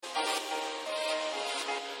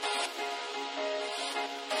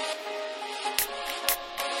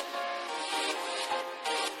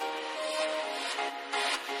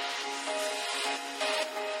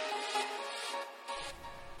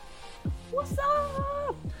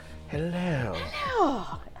up? Hello. Hello,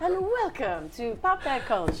 and welcome to Pop That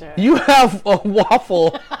Culture. You have a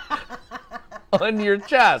waffle on your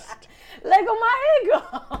chest. Lego my ego.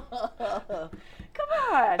 Come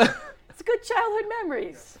on. It's good childhood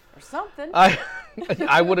memories or something.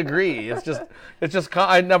 I would agree. It's just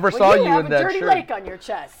I never saw you in that shirt. You have a dirty lake on your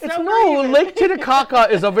chest. It's so no, Lake Titicaca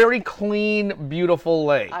is a very clean, beautiful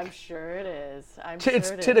lake. I'm sure it is.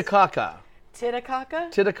 It's Titicaca. Titicaca?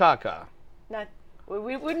 Titicaca. Not.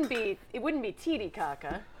 It wouldn't be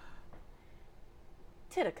Titicaca.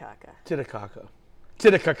 Titicaca. Titicaca.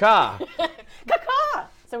 Titicaca. Caca!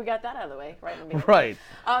 So we got that out of the way, right in the beginning. Right.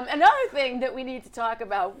 Another thing that we need to talk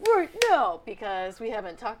about right now, because we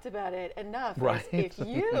haven't talked about it enough, right. is if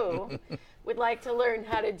you would like to learn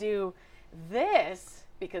how to do this,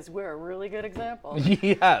 because we're a really good example.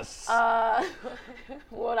 Yes.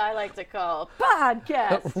 What I like to call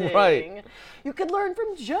podcasting. Right. You could learn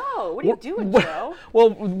from Joe. What are you doing, Joe?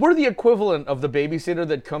 Well, we're the equivalent of the babysitter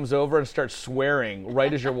that comes over and starts swearing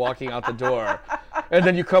right as you're walking out the door. And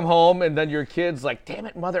then you come home and then your kid's like, damn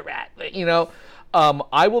it, mother rat, you know.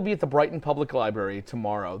 I will be at the Brighton Public Library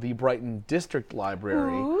tomorrow, the Brighton District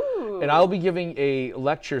Library. Ooh. And I'll be giving a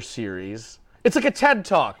lecture series. It's like a TED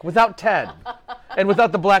Talk without TED. And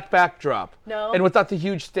without the black backdrop. No. And without the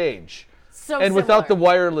huge stage. So and similar. without the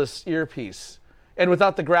wireless earpiece. And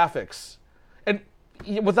without the graphics. And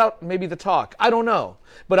without maybe the talk. I don't know.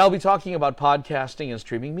 But I'll be talking about podcasting and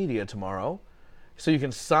streaming media tomorrow. So you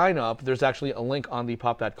can sign up. There's actually a link on the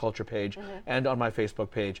Pop That Culture page and on my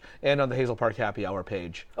Facebook page and on the Hazel Park Happy Hour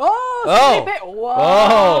page. What?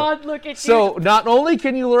 Look at you. So not only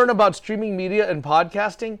can you learn about streaming media and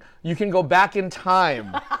podcasting, you can go back in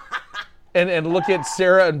time and look at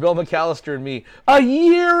Sarah and Bill McAllister and me a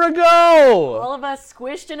year ago. All of us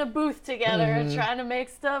squished in a booth together and trying to make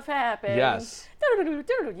stuff happen. Yes.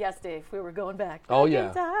 Yes, Dave, we were going back yeah.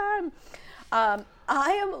 in time.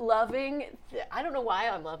 I am loving, I don't know why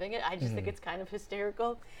I'm loving it. I just think it's kind of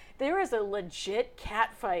hysterical. There is a legit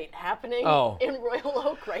cat fight happening in Royal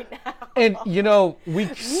Oak right now. And, you know, we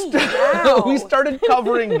started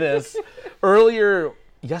covering this earlier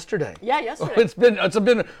yesterday. Yeah, yesterday. It's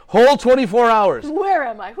been a whole 24 hours. Where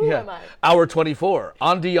am I? Who am I? Hour 24.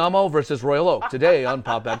 Andiamo versus Royal Oak today on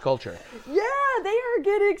Pop That Culture. Yeah, they are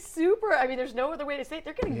getting super. I mean, there's no other way to say it.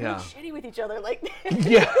 They're getting really shitty with each other. Like,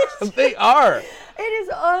 yeah, they are. It is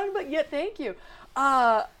but yet thank you.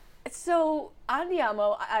 So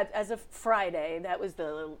Andiamo, as of Friday, that was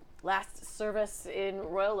the last service in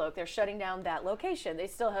Royal Oak. They're shutting down that location. They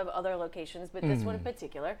still have other locations, but this one in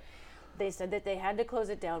particular, they said that they had to close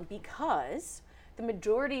it down because the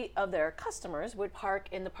majority of their customers would park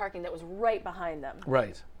in the parking that was right behind them.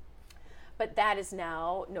 Right. But that is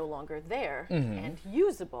now no longer there and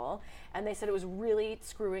usable. And they said it was really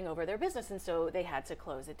screwing over their business, and so they had to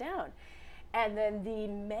close it down. And then the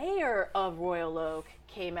mayor of Royal Oak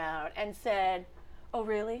came out and said, oh,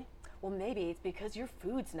 really? Well, maybe it's because your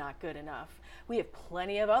food's not good enough. We have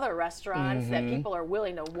plenty of other restaurants that people are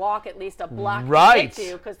willing to walk at least a block to get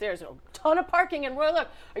to because there's a ton of parking in Royal Oak.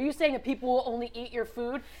 Are you saying that people will only eat your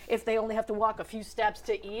food if they only have to walk a few steps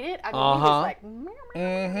to eat it? I mean, he was like, meow,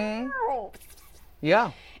 meow.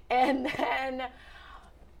 Yeah. And then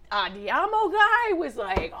Andiamo guy was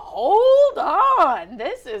like, hold on,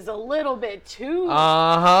 this is a little bit too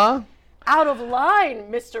out of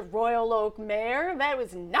line, Mr. Royal Oak Mayor. That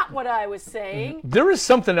was not what I was saying. There is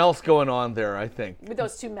something else going on there, I think. With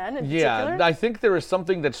those two men in particular? Yeah, I think there is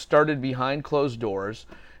something that started behind closed doors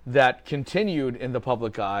that continued in the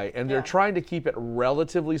public eye, and they're trying to keep it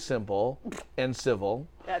relatively simple and civil.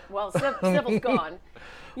 Civil's gone.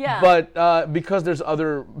 Yeah. But because there's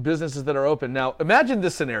other businesses that are open. Now, imagine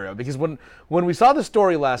this scenario, because when we saw the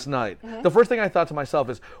story last night, the first thing I thought to myself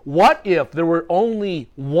is, what if there were only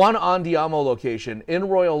one Andiamo location in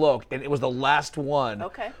Royal Oak, and it was the last one?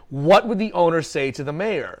 Okay. What would the owner say to the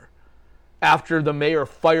mayor after the mayor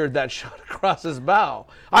fired that shot across his bow?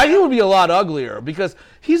 I think it would be a lot uglier, because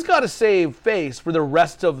he's got to save face for the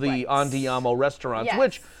rest of the Andiamo restaurants,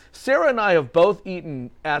 which Sarah and I have both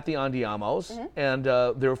eaten at the Andiamos, and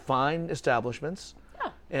they're fine establishments,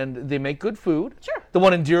 and they make good food. Sure. The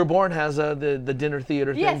one in Dearborn has the dinner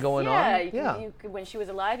theater thing going on. You could, when she was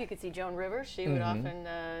alive, you could see Joan Rivers. She would often,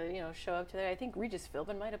 show up to there. I think Regis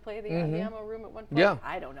Philbin might have played the Andiamo room at one point. Yeah.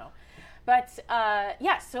 I don't know. But,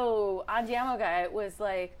 so Andiamo guy was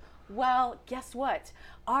like, well, guess what?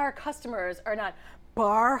 Our customers are not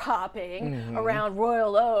bar hopping around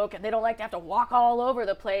Royal Oak, and they don't like to have to walk all over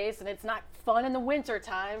the place, and it's not fun in the winter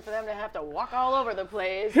time for them to have to walk all over the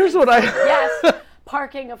place. Here's what yes,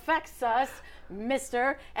 parking affects us.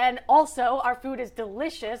 mister. And also, our food is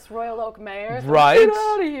delicious, Royal Oak Mayor. So Right. get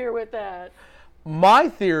out of here with that. My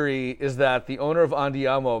theory is that the owner of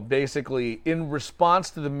Andiamo basically, in response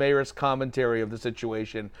to the mayor's commentary of the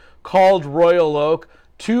situation, called Royal Oak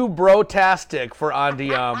too brotastic for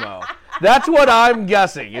Andiamo. That's what I'm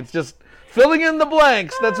guessing. It's just filling in the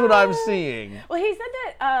blanks. That's what I'm seeing. Well, he said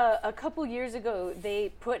that a couple years ago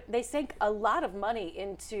they sank a lot of money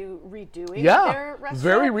into redoing their restaurant.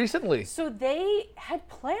 Very recently. So they had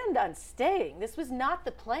planned on staying. This was not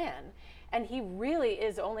the plan. And he really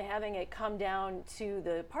is only having it come down to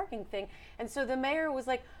the parking thing. And so the mayor was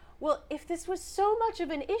like, well, if this was so much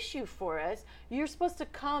of an issue for us, you're supposed to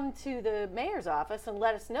come to the mayor's office and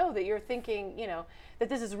let us know that you're thinking, that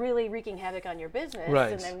this is really wreaking havoc on your business.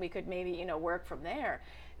 Right. And then we could maybe, work from there.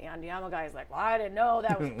 The Andiamo guy is like, well, I didn't know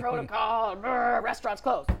that was protocol. Brr, restaurant's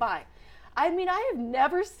closed. Bye. I mean, I have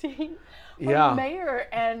never seen a mayor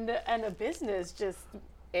and a business just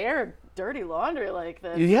air dirty laundry like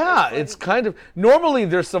this. Yeah, it's kind of, normally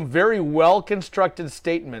there's some very well-constructed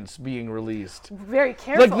statements being released. Very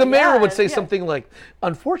careful. Like the mayor would say something like,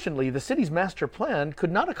 unfortunately, the city's master plan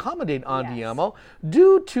could not accommodate Andiamo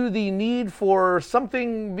due to the need for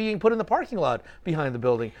something being put in the parking lot behind the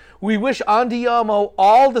building. We wish Andiamo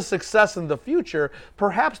all the success in the future.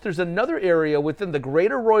 Perhaps there's another area within the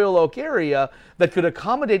greater Royal Oak area that could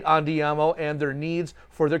accommodate Andiamo and their needs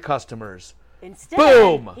for their customers. Instead,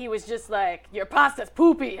 Boom! He was just like, your pasta's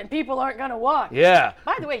poopy and people aren't going to walk. Yeah.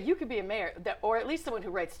 By the way, you could be a mayor, or at least someone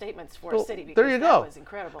who writes statements for a city, because there you that go. was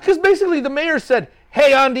incredible. Because basically the mayor said,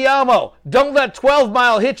 hey, Andiamo, don't let 12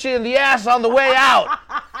 Mile hit you in the ass on the way out.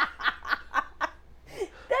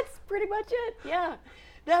 That's pretty much it, yeah.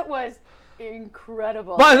 That was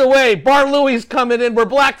incredible. By the way, Bar Louie's coming in where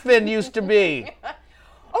Blackfin used to be.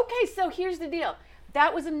 Okay, so here's the deal.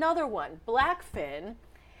 That was another one. Blackfin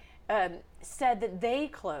said that they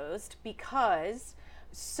closed because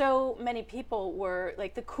so many people were,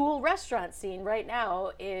 like, the cool restaurant scene right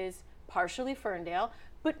now is partially Ferndale,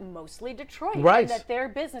 but mostly Detroit. Right. And that their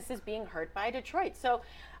business is being hurt by Detroit. So,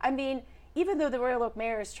 I mean, even though the Royal Oak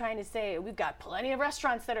Mayor is trying to say we've got plenty of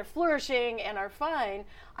restaurants that are flourishing and are fine,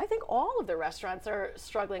 I think all of the restaurants are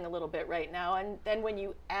struggling a little bit right now. And then when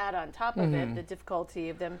you add on top of it the difficulty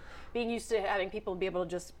of them being used to having people be able to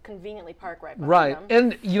just conveniently park right behind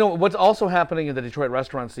them. And what's also happening in the Detroit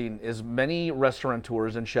restaurant scene is many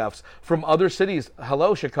restaurateurs and chefs from other cities,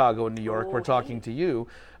 hello Chicago and New York, we're talking to you,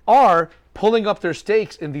 are pulling up their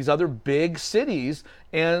stakes in these other big cities,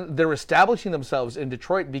 and they're establishing themselves in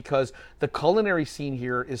Detroit because the culinary scene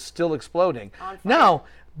here is still exploding. Now,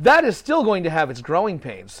 that is still going to have its growing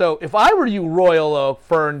pains. So if I were you, Royal Oak,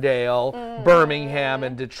 Ferndale, Birmingham,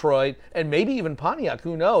 and Detroit, and maybe even Pontiac,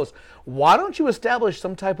 who knows, why don't you establish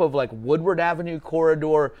some type of like Woodward Avenue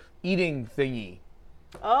corridor eating thingy?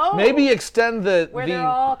 Oh, maybe extend the where they're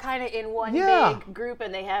all kind of in one big group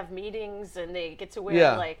and they have meetings and they get to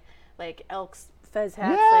wear like Elks fez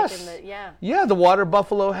hats, like in the the water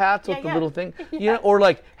buffalo hats with the little thing, or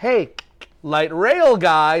like, hey, light rail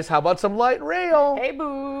guys, how about some light rail? Hey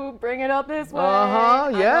boo, bring it up this way.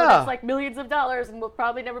 I know that's like millions of dollars and we'll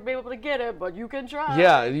probably never be able to get it, but you can try.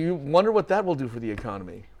 Yeah, you wonder what that will do for the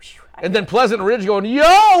economy. And then Pleasant Ridge going,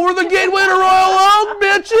 yo, we're the gateway to Royal Oak,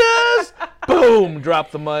 bitches! Boom, drop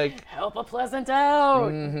the mic. Help a Pleasant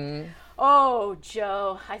out. Oh,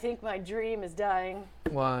 Joe, I think my dream is dying.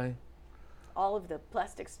 Why? All of the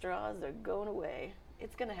plastic straws are going away.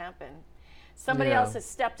 It's going to happen. Somebody else has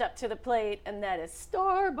stepped up to the plate, and that is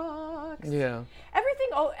Starbucks. Yeah. Everything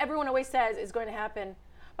everyone always says is going to happen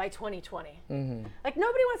by 2020. Like,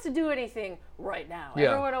 nobody wants to do anything right now.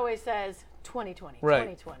 Yeah. Everyone always says 2020, Right.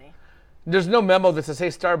 2020. There's no memo that says, hey,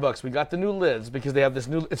 Starbucks, we got the new lids, because they have this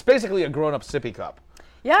new, it's basically a grown-up sippy cup.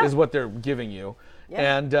 Yeah. Is what they're giving you.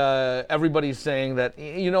 Yeah. And everybody's saying that,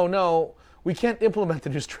 no, we can't implement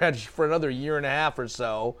the new strategy for another year and a half or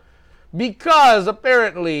so, because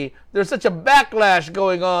apparently there's such a backlash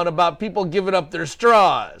going on about people giving up their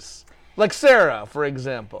straws. Like Sarah, for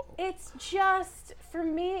example. It's just, for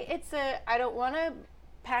me, I don't want to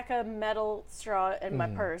pack a metal straw in my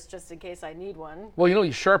purse just in case I need one. Well,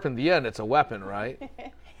 you sharpen the end, it's a weapon, right?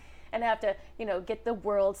 And have to, get the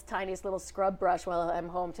world's tiniest little scrub brush while I'm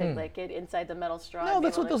home to like get inside the metal straw. No,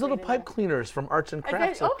 that's what those little pipe cleaners from Arts and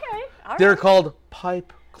Crafts. Okay, all They're right. called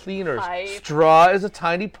pipe cleaners. Pipe. Straw is a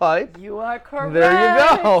tiny pipe. You are correct. There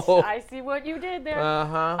you go. I see what you did there.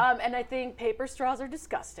 And I think paper straws are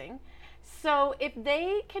disgusting. So if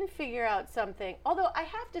they can figure out something, although I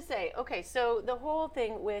have to say, okay, so the whole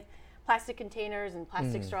thing with plastic containers and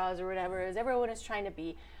plastic straws or whatever is everyone is trying to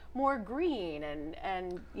be more green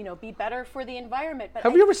and be better for the environment. But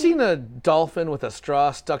Have you ever seen a dolphin with a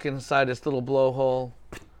straw stuck inside its little blowhole?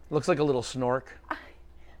 Looks like a little snork.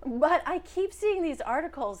 But I keep seeing these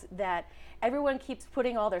articles that everyone keeps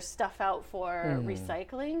putting all their stuff out for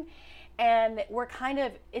recycling. And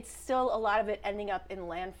it's still a lot of it ending up in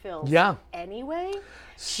landfills anyway.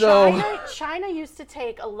 So China used to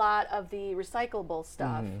take a lot of the recyclable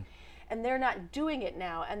stuff, and they're not doing it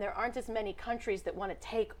now. And there aren't as many countries that want to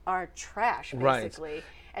take our trash, basically,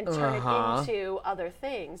 and turn it into other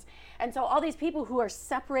things. And so all these people who are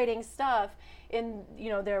separating stuff in,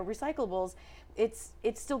 their recyclables, it's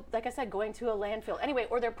still, like I said, going to a landfill anyway,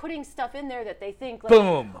 or they're putting stuff in there that they think, like,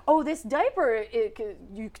 boom, oh, this diaper,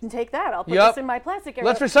 you can take that. I'll put this in my plastic area.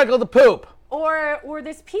 Let's recycle the poop. Or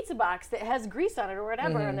this pizza box that has grease on it or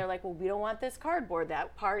whatever, and they're like, well, we don't want this cardboard.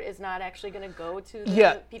 That part is not actually going to go to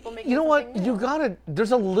the people making. You know what? New. You gotta.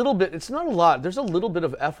 There's a little bit. It's not a lot. There's a little bit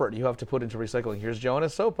of effort you have to put into recycling. Here's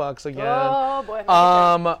Jonah's soapbox again. Oh boy.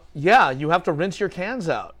 You have to rinse your cans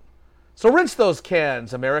out. So rinse those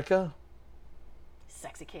cans, America.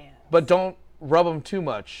 Sexy cans. But don't rub them too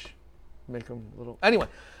much. Make them little. Anyway,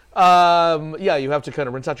 you have to kind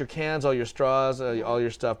of rinse out your cans, all your straws, all your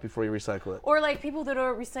stuff before you recycle it. Or like people that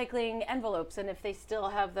are recycling envelopes, and if they still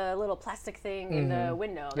have the little plastic thing in the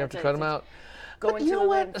window, you have to cut them out. But you know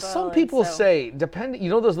what? Some people say,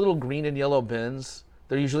 those little green and yellow bins?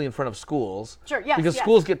 They're usually in front of schools. Sure, yes. Because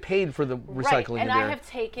schools get paid for the recycling. Right, and I have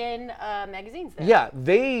taken magazines there. Yeah,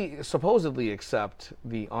 they supposedly accept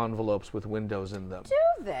the envelopes with windows in them.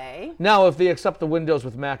 Do they? Now, if they accept the windows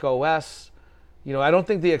with Mac OS, I don't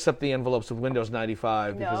think they accept the envelopes with Windows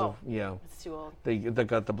 95 because of, it's too old. They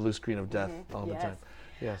got the blue screen of death all the time.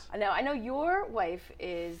 Yes. Now, I know your wife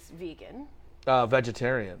is vegan.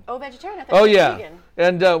 Vegetarian. Oh, vegetarian. I thought she was vegan.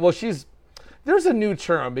 And, there's a new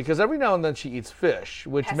term because every now and then she eats fish,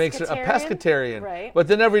 which makes her a pescatarian. Right. But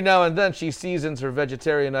then every now and then she seasons her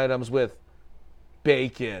vegetarian items with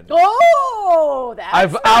bacon. Oh, that's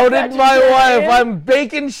I've outed my wife. I'm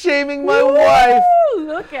bacon shaming my wife.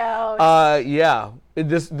 Look out.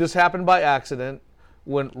 This happened by accident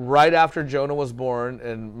when right after Jonah was born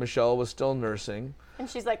and Michelle was still nursing. And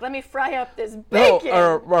she's like, let me fry up this bacon.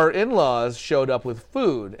 No, our in-laws showed up with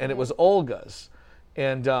food, and it was Olga's.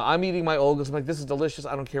 And I'm eating my Olga's. I'm like, this is delicious.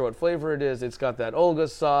 I don't care what flavor it is. It's got that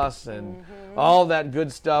Olga's sauce and all that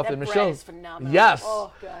good stuff. That and bread Michelle, is phenomenal. Yes.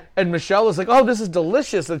 Oh, God. And Michelle is like, oh, this is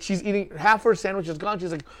delicious. And she's eating, half her sandwich is gone.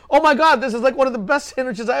 She's like, oh my God, this is like one of the best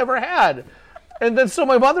sandwiches I ever had. And then so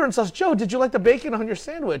my mother-in-law says, Joe, did you like the bacon on your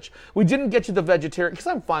sandwich? We didn't get you the vegetarian, because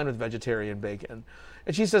I'm fine with vegetarian bacon.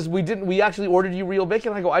 And she says, we actually ordered you real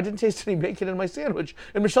bacon. I go, I didn't taste any bacon in my sandwich.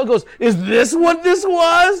 And Michelle goes, is this what this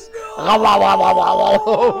was?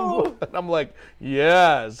 No. And I'm like,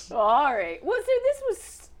 yes. All right. Well, so this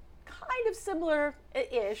was kind of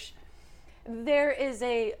similar-ish. There is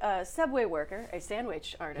a Subway worker, a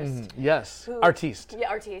sandwich artist. Yes, artiste. Yeah,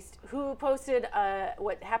 artiste, who posted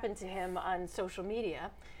what happened to him on social media.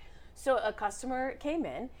 So a customer came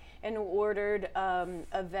in and ordered a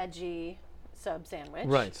veggie sub sandwich.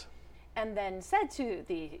 Right. And then said to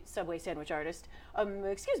the Subway sandwich artist,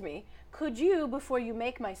 excuse me, could you, before you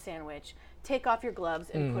make my sandwich, take off your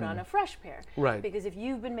gloves and put on a fresh pair? Right. Because if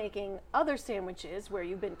you've been making other sandwiches where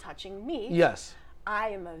you've been touching meat, yes, I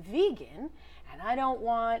am a vegan, and I don't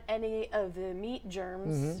want any of the meat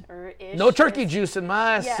germs or ish. No turkey juice in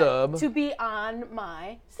my sub. To be on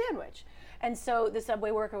my sandwich. And so the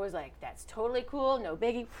Subway worker was like, that's totally cool, no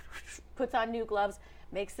biggie, puts on new gloves,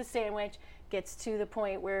 makes the sandwich, gets to the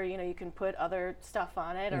point where, you can put other stuff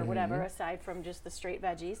on it or whatever aside from just the straight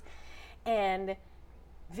veggies. And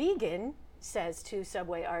vegan says to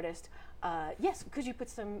Subway artist, yes, could you put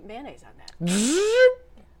some mayonnaise on that?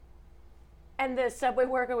 And the Subway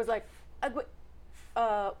worker was like,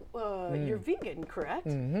 you're vegan, correct?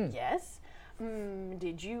 Yes.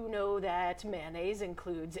 Did you know that mayonnaise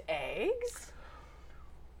includes eggs?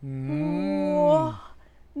 No,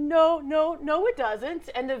 it doesn't.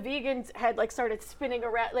 And the vegans had started spinning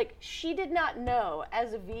around. She did not know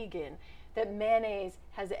as a vegan that mayonnaise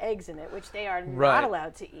has eggs in it, which they are not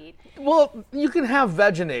allowed to eat. Well, you can have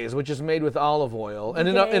Vegenaise, which is made with olive oil. And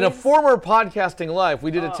in a former podcasting life,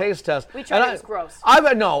 we did a taste test. We tried it. It was gross.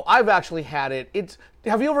 I've actually had it.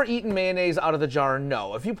 Have you ever eaten mayonnaise out of the jar?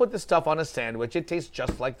 No. If you put this stuff on a sandwich, it tastes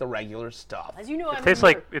just like the regular stuff. As you know, it tastes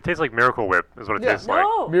like Miracle Whip is what it tastes like.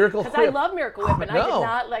 No, Miracle Whip. Because I love Miracle Whip, and I did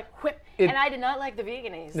not like Whip, and I did not like the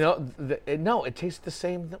Vegenaise. No, it tastes the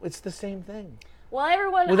same. It's the same thing. Well,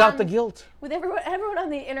 everyone without the guilt. With everyone on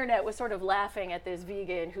the internet was sort of laughing at this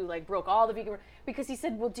vegan who broke all the vegan because he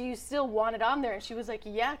said, "Well, do you still want it on there?" And she was like,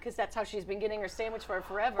 "Yeah, because that's how she's been getting her sandwich for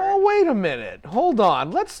forever." Oh, wait a minute. Hold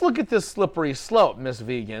on. Let's look at this slippery slope, Miss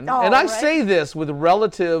Vegan. Oh, and I right. say this with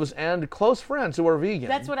relatives and close friends who are vegan.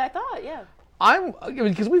 That's what I thought. Yeah.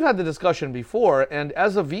 Because we've had the discussion before, and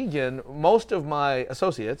as a vegan, most of my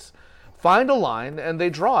associates find a line and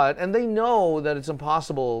they draw it, and they know that it's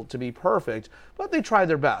impossible to be perfect, but they try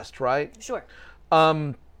their best, right? Sure.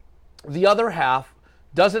 The other half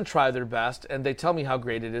doesn't try their best, and they tell me how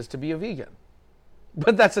great it is to be a vegan.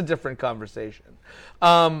 But that's a different conversation.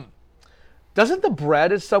 Doesn't the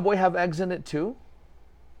bread at Subway have eggs in it too?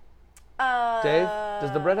 Dave,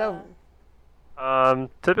 does the bread have...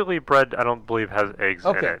 Typically bread, I don't believe, has eggs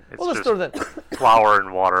in it. It's let's just throw that. flour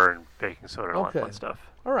and water and baking soda and all that fun stuff.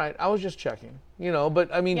 All right, I was just checking.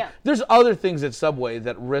 But I mean, there's other things at Subway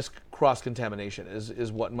that risk cross-contamination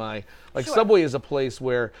is what my... Subway is a place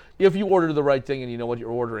where if you order the right thing and you know what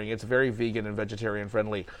you're ordering, it's very vegan and vegetarian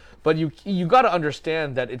friendly. But you got to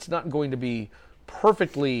understand that it's not going to be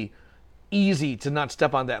perfectly easy to not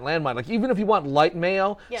step on that landmine. Even if you want light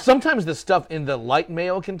mayo, sometimes the stuff in the light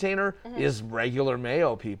mayo container is regular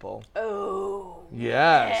mayo, people. Oh.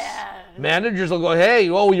 Yes. Yeah. Managers will go, "Hey,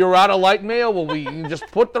 you're out of light mayo? Well, you just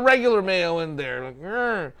put the regular mayo in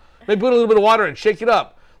there." They put a little bit of water and shake it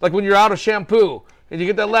up. Like when you're out of shampoo and you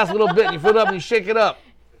get that last little bit and you fill it up and you shake it up.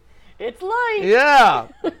 It's light. Yeah.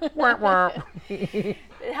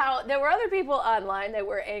 How there were other people online that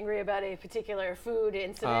were angry about a particular food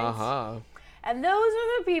incident. And those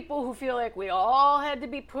are the people who feel like we all had to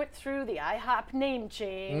be put through the IHOP name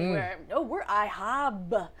change, where, no, we're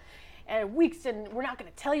IHOB. And we're not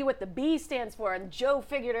going to tell you what the B stands for. And Joe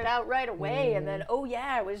figured it out right away. And then,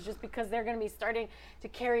 it was just because they're going to be starting to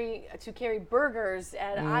carry burgers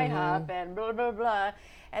at IHOP and blah, blah, blah.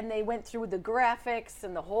 And they went through the graphics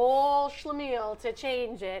and the whole schlemiel to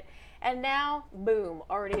change it. And now, boom,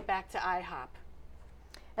 already back to IHOP.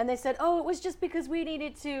 And they said, it was just because we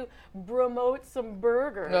needed to promote some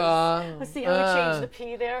burgers. Let's see how we changed the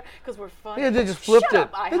P there, because we're funny. Yeah, they just flipped Shut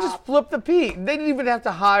it. up, They just flipped the P. They didn't even have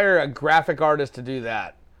to hire a graphic artist to do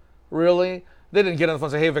that. Really? They didn't get on the phone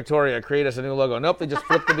and say, "Hey, Victoria, create us a new logo." Nope, they just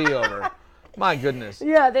flipped the B over. My goodness.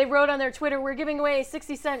 Yeah, they wrote on their Twitter, "We're giving away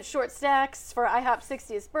 60-cent short stacks for IHOP's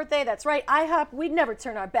 60th birthday." That's right, IHOP, we'd never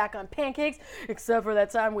turn our back on pancakes, except for that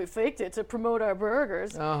time we faked it to promote our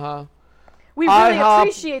burgers. We really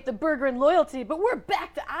appreciate the burger and loyalty, but we're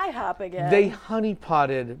back to IHOP again. They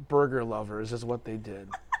honeypotted burger lovers is what they did.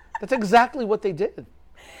 That's exactly what they did.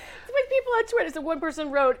 With people on Twitter, so one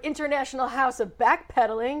person wrote, "International House of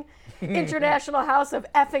Backpedaling, International House of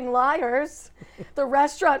Effing Liars, the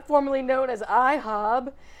restaurant formerly known as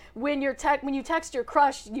IHOB. When you text your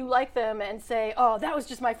crush, you like them and say, 'Oh, that was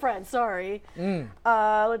just my friend, sorry.'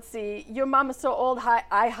 Let's see. Your mama's so old,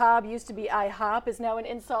 IHOB used to be IHOP is now an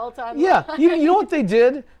insult on. Yeah, you know what they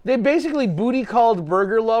did? They basically booty called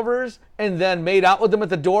burger lovers and then made out with them at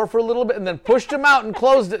the door for a little bit and then pushed them out and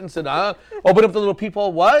closed it and said, open up the little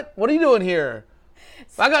peephole. What? What are you doing here?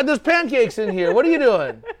 There's pancakes in here. What are you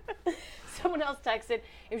doing?" Someone else texted,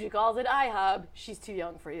 "If she calls it IHOB, she's too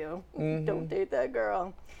young for you. Don't date that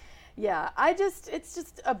girl." Yeah, it's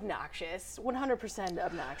just obnoxious, 100%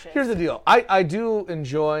 obnoxious. Here's the deal. I do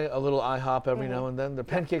enjoy a little IHOP every now and then. The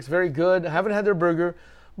pancake's very good. I haven't had their burger.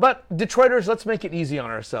 But Detroiters, let's make it easy on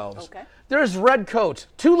ourselves. Okay. There's Red Coat,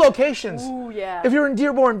 2 locations. Ooh, yeah. If you're in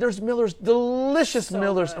Dearborn, there's Miller's, delicious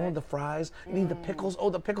Miller's. good. Oh, the fries. You need the pickles. Oh,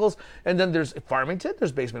 the pickles. And then there's Farmington.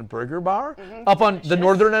 There's Basement Burger Bar. Up on the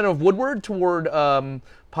northern end of Woodward toward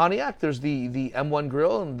Pontiac, there's the M1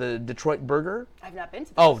 Grill and the Detroit Burger. I've not been to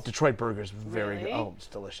this. Oh, Detroit Burger's very Really? good. Oh, it's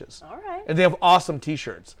delicious. All right. And they have awesome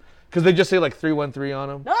T-shirts because they just say 313 on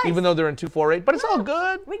them, Nice. even though they're in 248. But it's all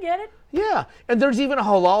good. We get it. Yeah, and there's even a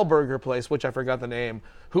halal burger place, which I forgot the name,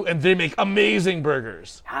 and they make amazing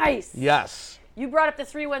burgers. Nice. Yes. You brought up the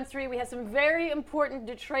 313. We have some very important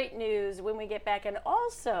Detroit news when we get back, and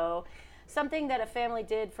also something that a family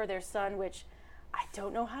did for their son, which I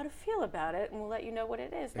don't know how to feel about it, and we'll let you know what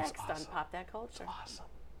it is next awesome. on Pop That Culture. Awesome.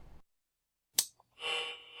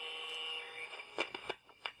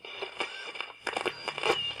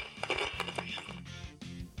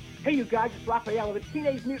 Hey, you guys, it's Raphael of the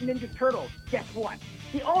Teenage Mutant Ninja Turtles. Guess what?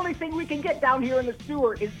 The only thing we can get down here in the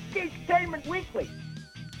sewer is Geektainment Weekly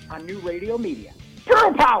on New Radio Media.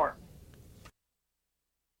 Turtle Power!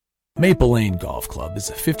 Maple Lane Golf Club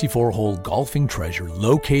is a 54-hole golfing treasure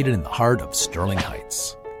located in the heart of Sterling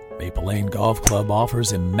Heights. Maple Lane Golf Club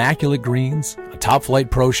offers immaculate greens, a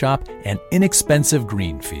top-flight pro shop, and inexpensive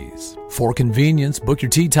green fees. For convenience, book your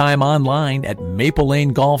tee time online at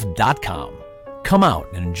maplelanegolf.com. Come out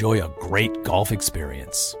and enjoy a great golf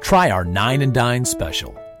experience. Try our 9 and Dine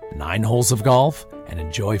special. 9 holes of golf and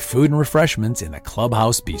enjoy food and refreshments in the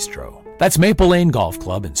Clubhouse Bistro. That's Maple Lane Golf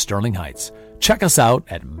Club in Sterling Heights. Check us out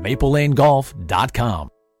at maplelanegolf.com.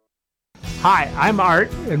 Hi, I'm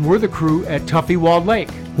Art, and we're the crew at Tuffy Walled Lake.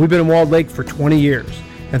 We've been in Walled Lake for 20 years,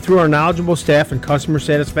 and through our knowledgeable staff and customer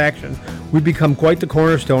satisfaction, we've become quite the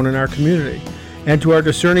cornerstone in our community and to our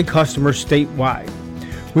discerning customers statewide.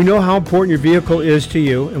 We know how important your vehicle is to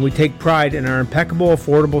you, and we take pride in our impeccable,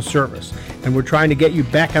 affordable service, and we're trying to get you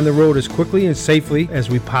back on the road as quickly and safely as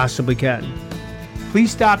we possibly can.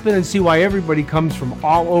 Please stop in and see why everybody comes from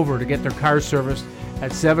all over to get their cars serviced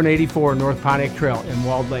at 784 North Pontiac Trail in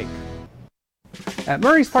Walled Lake. At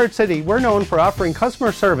Murray's Part City, we're known for offering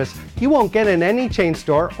customer service you won't get in any chain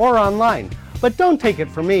store or online. But don't take it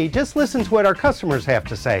from me, just listen to what our customers have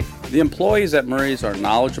to say. The employees at Murray's are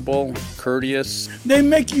knowledgeable, courteous. They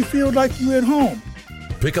make you feel like you're at home.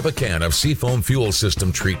 Pick up a can of Seafoam Fuel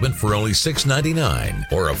System treatment for only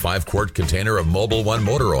 $6.99 or a 5-quart container of Mobil 1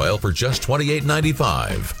 motor oil for just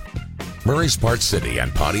 $28.95. Murray's Part City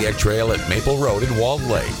and Pontiac Trail at Maple Road in Walled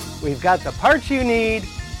Lake. We've got the parts you need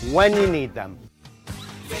when you need them.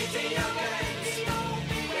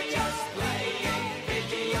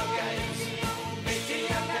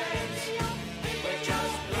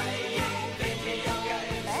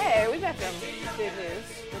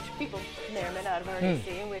 Out of already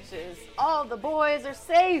seen, which is all the boys are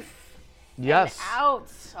safe. Yes. And out.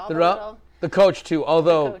 They're out. The coach too,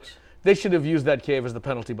 although they should have used that cave as the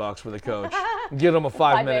penalty box for the coach. Give him a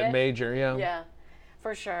 5-minute major, Yeah,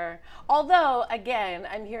 for sure. Although, again,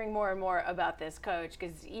 I'm hearing more and more about this coach,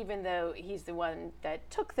 because even though he's the one that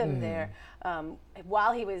took them there,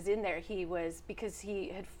 while he was in there, because he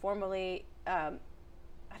had formerly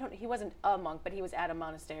he wasn't a monk, but he was at a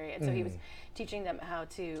monastery, and so he was teaching them how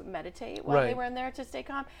to meditate while they were in there to stay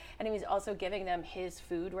calm, and he was also giving them his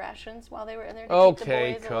food rations while they were in there to keep the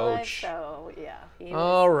boys coach. Alive. So yeah, he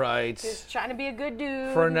was trying to be a good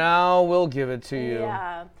dude. For now, we'll give it to you.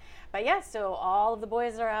 Yeah, but yeah, so all of the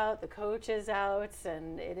boys are out, the coach is out,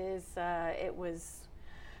 and it was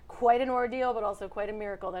quite an ordeal, but also quite a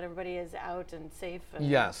miracle that everybody is out and safe and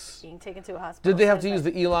being taken to a hospital. Did they have to use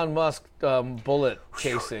the Elon Musk bullet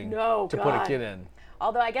casing to put a kid in?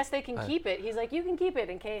 Although I guess they can keep it. He's like, you can keep it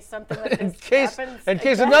in case something like this happens. In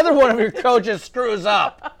case another one of your coaches screws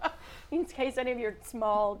up. In case any of your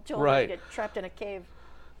small children get trapped in a cave.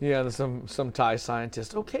 Yeah, there's some Thai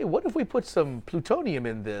scientist. Okay, what if we put some plutonium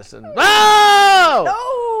in this? And No!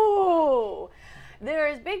 There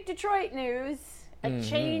is big Detroit news. A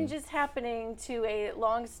change is happening to a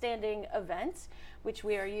long-standing event, which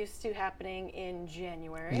we are used to happening in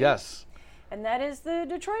January. Yes. And that is the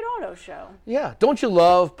Detroit Auto Show. Yeah. Don't you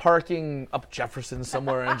love parking up Jefferson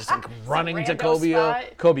somewhere and just like running to Cobo. Yes,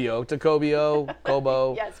 Cobo.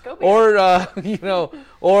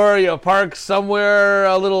 Or park somewhere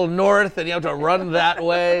a little north and you have to run that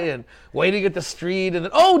way and waiting at the street and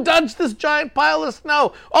then, dodge this giant pile of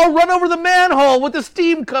snow. Oh, run over the manhole with the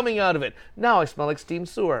steam coming out of it. Now I smell like steam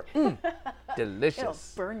sewer. Delicious. It'll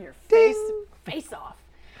burn your face off.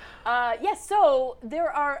 Yes, so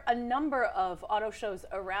there are a number of auto shows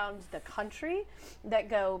around the country that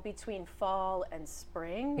go between fall and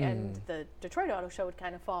spring, and the Detroit Auto Show would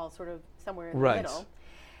kind of fall sort of somewhere in the middle.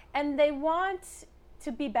 And they want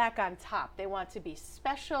to be back on top. They want to be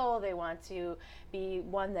special. They want to be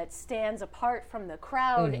one that stands apart from the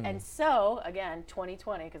crowd. And so, again,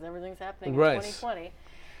 2020, because everything's happening in 2020,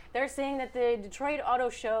 they're saying that the Detroit Auto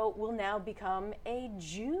Show will now become a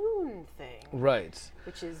June thing. Right.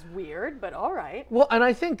 Which is weird, but all right. Well, and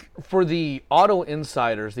I think for the auto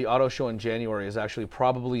insiders, the auto show in January is actually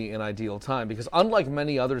probably an ideal time because unlike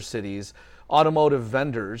many other cities, automotive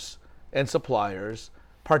vendors and suppliers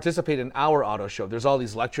participate in our auto show. There's all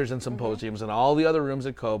these lectures and symposiums and all the other rooms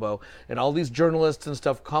at Cobo, and all these journalists and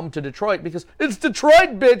stuff come to Detroit because it's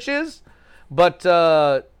Detroit, bitches! But,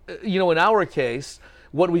 in our case,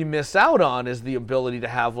 what we miss out on is the ability to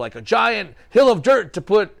have like a giant hill of dirt to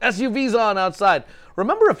put SUVs on outside.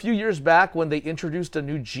 Remember a few years back when they introduced a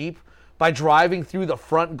new Jeep by driving through the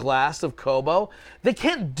front glass of Cobo? They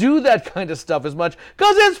can't do that kind of stuff as much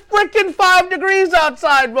because it's freaking 5 degrees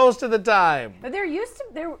outside most of the time. But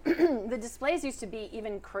the displays used to be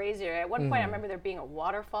even crazier. At one point I remember there being a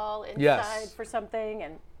waterfall inside for something,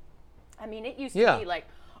 and I mean it used to be like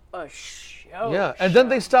a show. Yeah, and then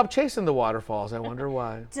they stopped chasing the waterfalls. I wonder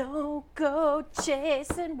why. Don't go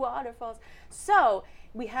chasing waterfalls. So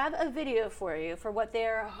we have a video for you for what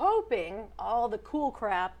they're hoping all the cool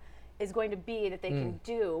crap is going to be that they can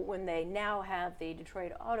do when they now have the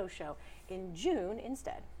Detroit Auto Show in June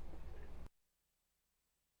instead.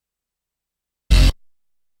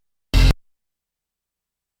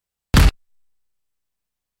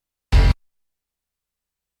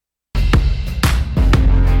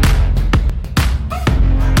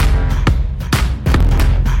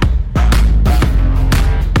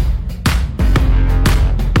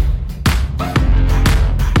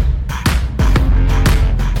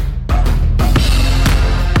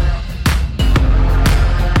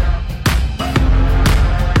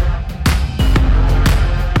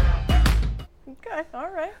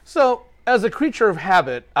 So, as a creature of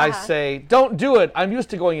habit, I say, don't do it. I'm used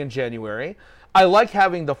to going in January. I like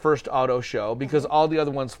having the first auto show because all the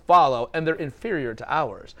other ones follow, and they're inferior to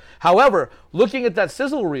ours. However, looking at that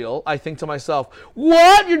sizzle reel, I think to myself,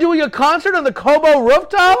 what? You're doing a concert on the Cobo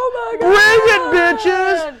rooftop? Oh my God! Bring it,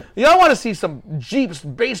 bitches! Y'all want to see some Jeeps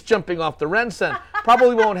base jumping off the Rensen.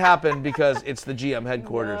 Probably won't happen because it's the GM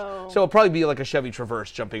headquarters. No. So it'll probably be like a Chevy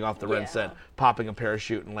Traverse jumping off the Rensen, popping a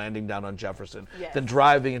parachute and landing down on Jefferson, then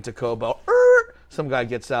driving into Cobo. Some guy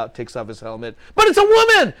gets out, takes off his helmet, but it's a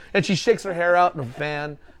woman! And she shakes her hair out in a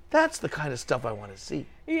fan. That's the kind of stuff I want to see.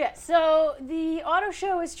 Yeah, so the auto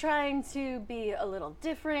show is trying to be a little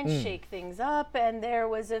different, shake things up, and there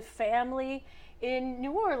was a family in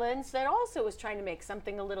New Orleans that also was trying to make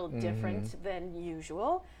something a little different than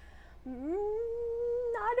usual. I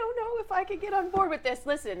don't know if I could get on board with this.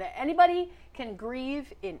 Listen, anybody can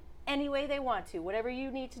grieve in any way they want to. Whatever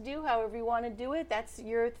you need to do, however you want to do it, that's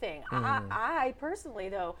your thing. I personally,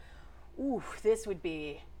 though, this would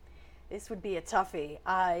be a toughie.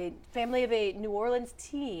 Family of a New Orleans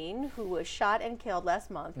teen who was shot and killed last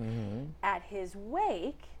month. At his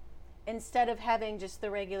wake, instead of having just the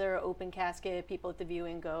regular open casket, people at the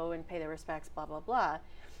viewing go and pay their respects, blah, blah, blah,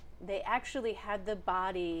 they actually had the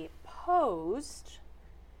body posed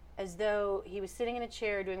as though he was sitting in a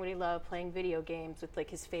chair doing what he loved, playing video games with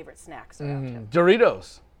like his favorite snacks around him.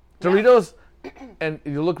 Doritos, and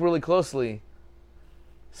you look really closely,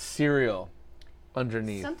 cereal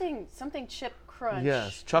underneath. Something chip crunch.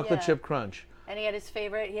 Yes, chocolate chip crunch. And he had his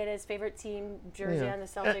favorite team jersey on, the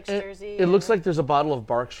Celtics jersey. It looks like there's a bottle of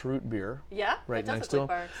Barks root beer. Yeah, right next to him.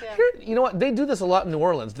 Barks, yeah. Here, you know what? They do this a lot in New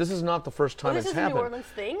Orleans. This is not the first time it's happened. This is a New Orleans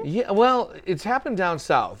thing? Yeah, well, it's happened down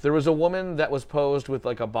south. There was a woman that was posed with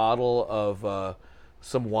like a bottle of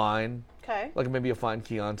some wine, like maybe a fine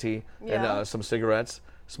Chianti, and some cigarettes,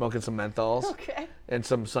 smoking some menthols, and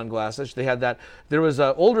some sunglasses. They had that. There was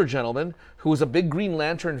an older gentleman who was a big Green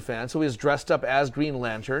Lantern fan, so he was dressed up as Green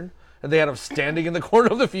Lantern. And they had him standing in the corner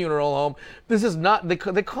of the funeral home. This is not, they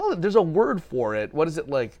call it, there's a word for it. What is it,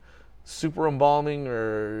 like super embalming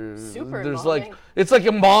or? Super there's embalming. Like, it's like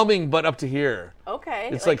embalming, but up to here. Okay.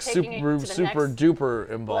 It's like super duper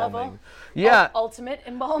embalming. Level? Yeah. Ultimate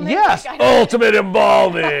embalming? Yes, ultimate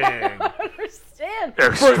embalming. I don't understand.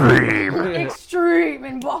 Extreme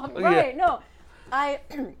embalming. Right, no. I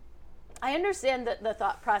understand the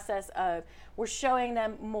thought process of we're showing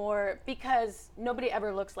them more because nobody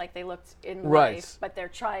ever looks like they looked in life, but they're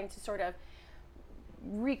trying to sort of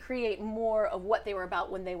recreate more of what they were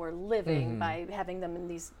about when they were living by having them in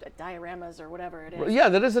these dioramas or whatever it is. Yeah,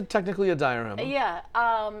 that is technically a diorama. Yeah,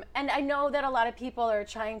 and I know that a lot of people are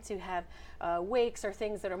trying to have wakes or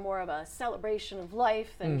things that are more of a celebration of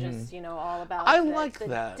life than just, all about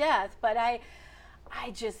the death, but I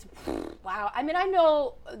just, wow. I mean, I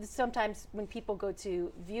know sometimes when people go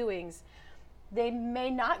to viewings, they may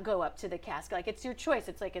not go up to the casket. Like, it's your choice.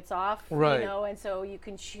 It's like it's off, and so you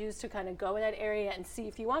can choose to kind of go in that area and see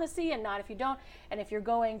if you want to see and not if you don't. And if you're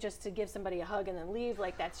going just to give somebody a hug and then leave,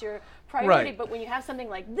 like, that's your priority. But when you have something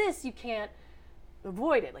like this, you can't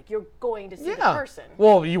avoid it. Like, you're going to see the person.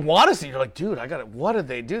 Well, you want to see. You're like, dude, what did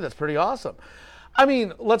they do? That's pretty awesome. I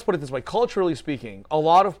mean, let's put it this way. Culturally speaking, a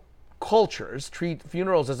lot of cultures treat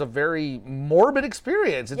funerals as a very morbid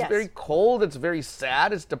experience. It's very cold. It's very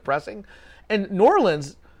sad. It's depressing. And New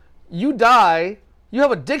Orleans, you die, you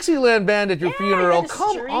have a Dixieland band at your funeral.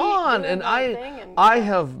 Come on. And I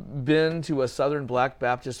have been to a Southern Black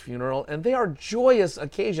Baptist funeral, and they are joyous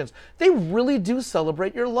occasions. They really do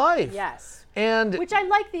celebrate your life. Yes. And which I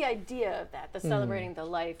like the idea of that, the celebrating the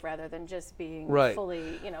life rather than just being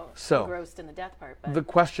fully, engrossed in the death part. But the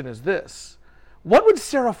question is this. What would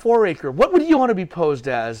Sarah Foraker, what would you want to be posed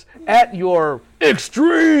as at your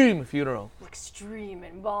extreme funeral? Extreme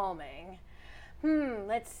embalming.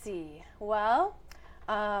 Let's see. Well,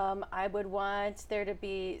 I would want there to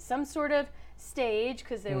be some sort of stage,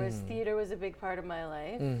 because there was theater was a big part of my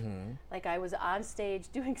life. Like I was on stage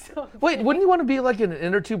doing something. Wait, wouldn't you want to be like in an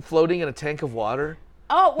inner tube floating in a tank of water?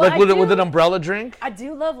 Oh, well, like with an umbrella drink? I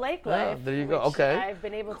do love lake life. There you go. Okay. I've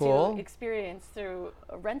been able to experience through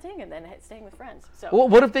renting and then staying with friends. So. Well,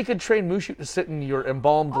 what if they could train Mushu to sit in your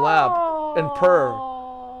embalmed lab and purr?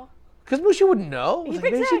 Because Mushu wouldn't know.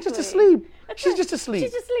 Exactly. She's just asleep. She's just asleep.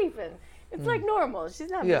 She's just sleeping. It's like normal. She's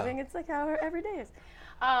not moving. It's like how her every day is.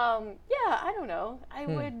 I don't know. I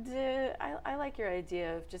would. I like your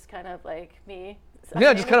idea of just kind of like me.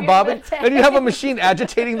 Yeah, just kind of bobbing. And you have a machine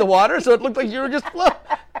agitating the water, so it looked like you were just floating.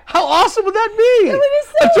 How awesome would that be? It would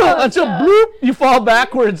be so until bloop, you fall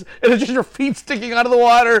backwards, and it's just your feet sticking out of the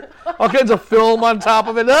water, all kinds of film on top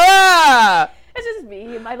of it. Ah! It's just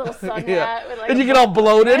me, my little sun hat. With like and you get all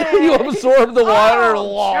bloated, and you absorb the water.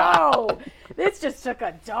 Joe, this just took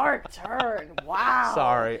a dark turn. Wow.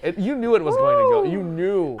 Sorry. You knew it was going to go. You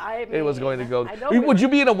knew it was going to go. Would you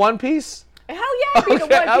be in a one piece? Hell yeah, I'd be in a one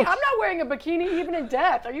piece. I'm not wearing a bikini even in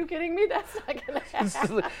death. Are you kidding me? That's not going to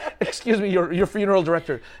happen. Excuse me, your funeral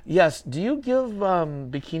director. Yes, do you give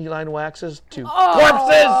bikini line waxes to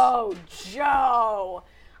corpses? Oh, Joe.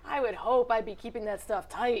 I would hope I'd be keeping that stuff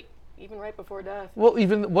tight, even right before death. Well,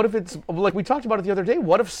 what if it's, like we talked about it the other day,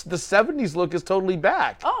 what if the 70s look is totally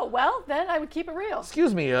back? Oh, well, then I would keep it real.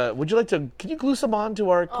 Excuse me, would you like to, can you glue some on to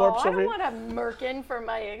our corpse over here? I don't want a merkin for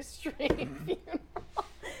my extreme funeral.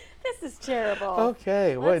 This is terrible.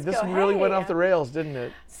 Okay, wait, this really went off the rails, didn't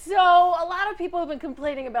it? So, a lot of people have been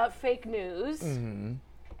complaining about fake news.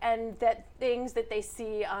 And that things that they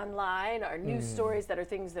see online are news stories that are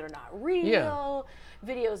things that are not real,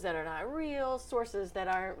 videos that are not real, sources that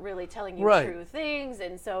aren't really telling you true things.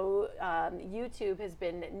 And so YouTube has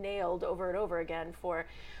been nailed over and over again for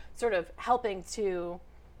sort of helping to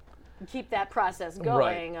keep that process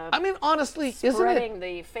going. I mean, honestly, spreading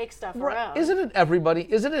the fake stuff around. Isn't it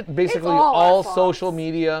everybody? Isn't it basically all social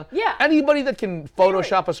media? Yeah. Anybody that can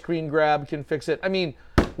Photoshop a screen grab can fix it. I mean,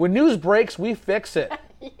 when news breaks, we fix it.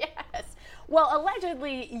 Yes. Well,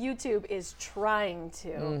 allegedly, YouTube is trying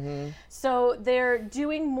to. So they're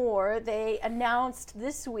doing more. They announced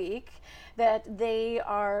this week that they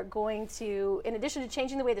are going to, in addition to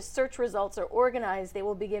changing the way the search results are organized, they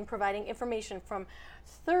will begin providing information from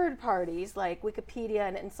third parties like Wikipedia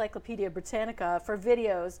and Encyclopedia Britannica for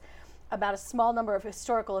videos about a small number of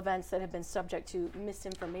historical events that have been subject to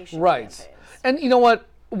misinformation campaigns. And you know what?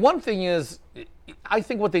 One thing is, I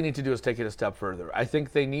think what they need to do is take it a step further. I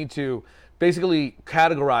think they need to basically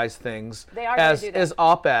categorize things as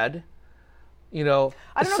op-ed. You know,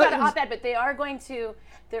 I don't know about op-ed, but they are going to.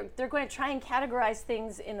 They're going to try and categorize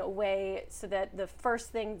things in a way so that the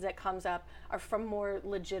first things that comes up are from more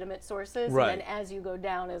legitimate sources, and then as you go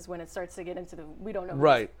down is when it starts to get into the we don't know.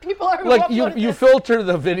 Who people are like you filter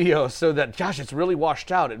the video so that gosh, it's really washed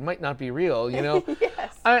out. It might not be real. You know.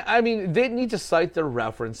 Yes. I mean, they need to cite their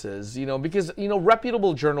references. You know, because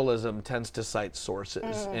reputable journalism tends to cite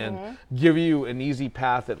sources and give you an easy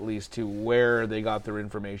path at least to where they got their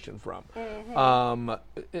information from.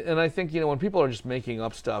 And I think when people are just making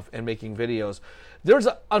up stuff and making videos,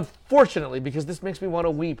 unfortunately, because this makes me want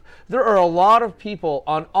to weep, there are a lot of people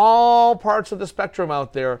on all parts of the spectrum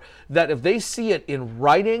out there that if they see it in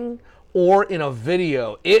writing or in a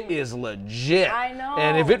video, it is legit. I know.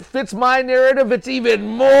 And if it fits my narrative, it's even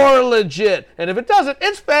more legit. And if it doesn't,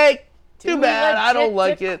 it's fake. Too bad. I don't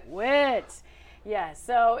like it. Quit. Yeah,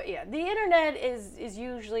 so the internet is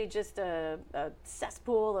usually just a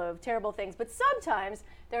cesspool of terrible things, but sometimes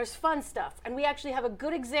there's fun stuff. And we actually have a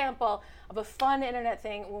good example of a fun internet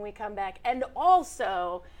thing when we come back. And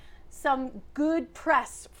also some good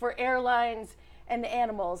press for airlines and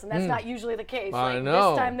animals, and that's not usually the case. I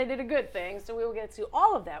know. This time they did a good thing, so we will get to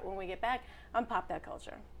all of that when we get back on Pop That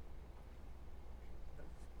Culture.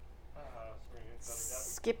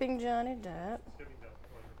 Skipping Johnny Depp.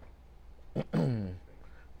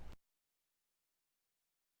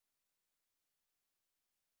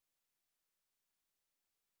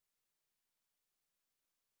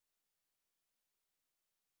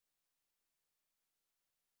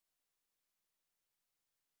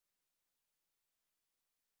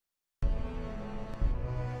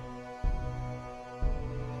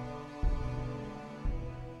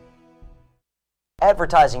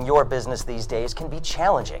 Advertising your business these days can be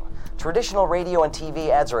challenging. Traditional radio and TV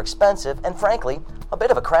ads are expensive and, frankly, a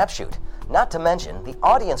bit of a crapshoot. Not to mention, the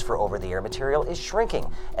audience for over-the-air material is shrinking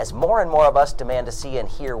as more and more of us demand to see and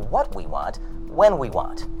hear what we want, when we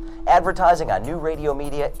want. advertising on new radio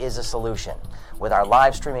media is a solution. With our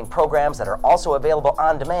live streaming programs that are also available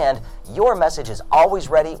on demand, your message is always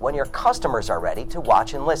ready when your customers are ready to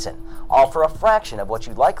watch and listen, all for a fraction of what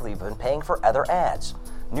you'd likely have been paying for other ads.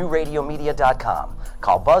 NewRadioMedia.com.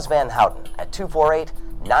 Call Buzz Van Houten at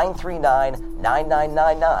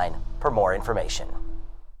 248-939-9999 for more information.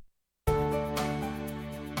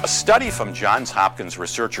 A study from Johns Hopkins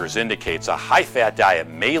researchers indicates a high-fat diet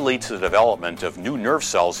may lead to the development of new nerve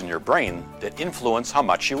cells in your brain that influence how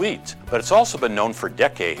much you eat. But it's also been known for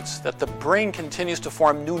decades that the brain continues to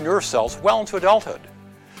form new nerve cells well into adulthood.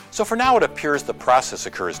 So for now, it appears the process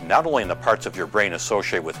occurs not only in the parts of your brain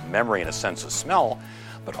associated with memory and a sense of smell,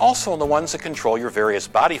 but also in the ones that control your various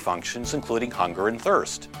body functions, including hunger and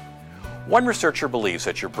thirst. One researcher believes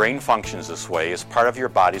that your brain functions this way as part of your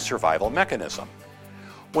body's survival mechanism.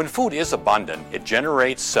 When food is abundant, it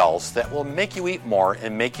generates cells that will make you eat more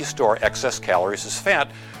and make you store excess calories as fat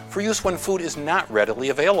for use when food is not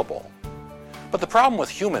readily available. But the problem with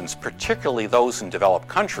humans, particularly those in developed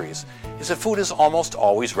countries, is that food is almost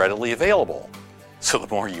always readily available. So the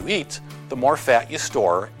more you eat, the more fat you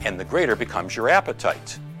store and the greater becomes your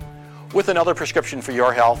appetite. With another prescription for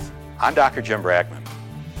your health, I'm Dr. Jim Bragman.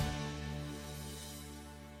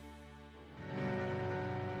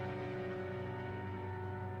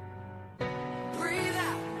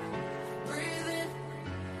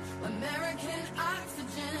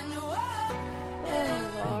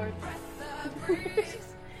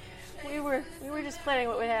 We were just planning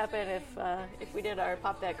what would happen if we did our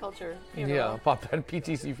Pop That Culture funeral. Yeah, Pop That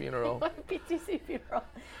PTC funeral. PTC funeral,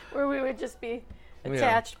 where we would just be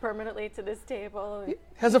attached permanently to this table.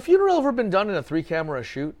 Has a funeral ever been done in a 3-camera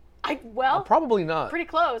shoot? Probably not. Pretty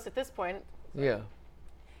close at this point. Yeah.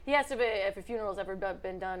 He asked if a funeral's ever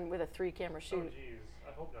been done with a 3-camera shoot. Oh, geez.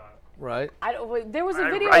 I hope not. Right. There was a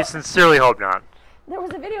video. I sincerely hope not. There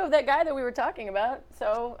was a video of that guy that we were talking about.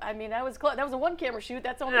 So, I mean, that was close. That was a 1-camera shoot.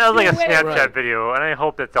 That's only that was like a Snapchat right. video, and I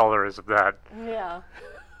hope that's all there is of that. Yeah.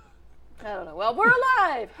 I don't know. Well, we're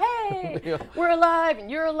alive. Hey, Yeah. We're alive,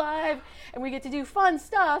 and you're alive, and we get to do fun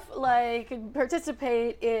stuff like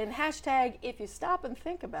participate in hashtag If You Stop and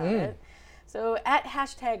Think About It. So at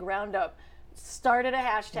hashtag Roundup started a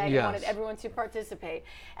hashtag and wanted everyone to participate.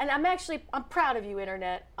 And I'm proud of you,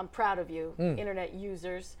 Internet. I'm proud of you, Internet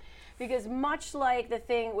users. Because much like the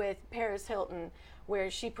thing with Paris Hilton, where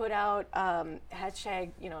she put out hashtag,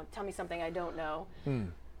 tell me something I don't know.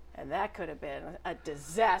 And that could have been a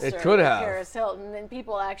disaster. It could have. Paris Hilton. And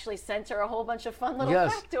people actually sent her a whole bunch of fun little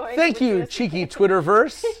factoids. Thank you, cheeky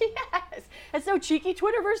Twitterverse. Yes. And so cheeky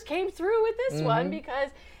Twitterverse came through with this one because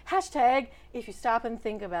hashtag If You Stop and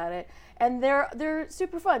Think About It. And they're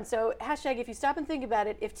super fun. So hashtag If You Stop and Think About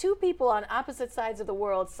It. If 2 people on opposite sides of the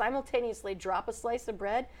world simultaneously drop a slice of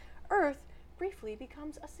bread, Earth briefly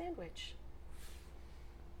becomes a sandwich.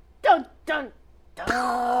 Dun, dun,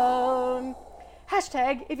 dun.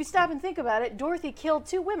 Hashtag, if you stop and think about it, Dorothy killed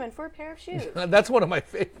 2 women for a pair of shoes. That's one of my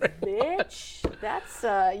favorite. Bitch, that's,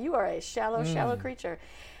 you are a shallow creature.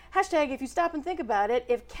 Hashtag, if you stop and think about it,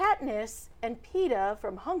 if Katniss and Peeta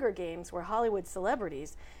from Hunger Games were Hollywood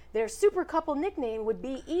celebrities, their super couple nickname would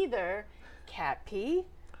be either Cat Pee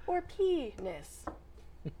or Penis.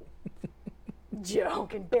 Joe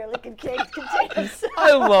can barely contain himself.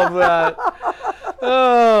 I love that.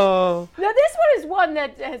 Oh. Now this one is one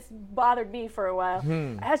that has bothered me for a while.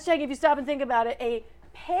 Hashtag if you stop and think about it, a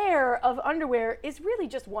pair of underwear is really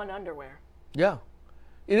just one underwear. Yeah.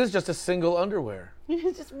 It is just a single underwear.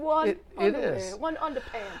 It's just one underwear. It is. One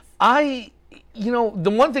underpants. The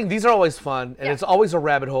one thing, these are always fun, and it's always a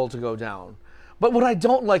rabbit hole to go down. But what I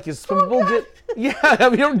don't like is when people get... Yeah,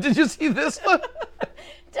 did you see this one?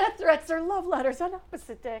 Death threats or love letters on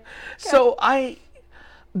opposite day. Okay. So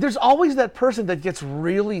there's always that person that gets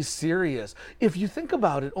really serious. If you think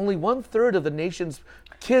about it, only 1/3 of the nation's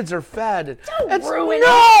kids are fed. Don't ruin it.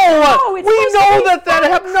 No, we know that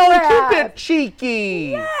happened. No, keep it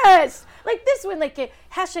cheeky. Yes. Like this one,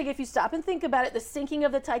 hashtag if you stop and think about it, the sinking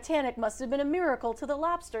of the Titanic must have been a miracle to the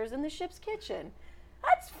lobsters in the ship's kitchen.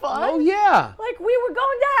 That's fun. Oh, yeah. Like we were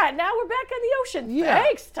going down, now we're back in the ocean. Yeah.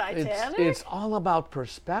 Thanks, Titanic. It's all about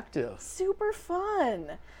perspective. Super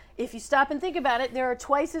fun. If you stop and think about it, there are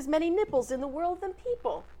twice as many nipples in the world than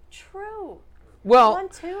people. True. Well, 1,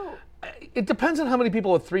 2. It depends on how many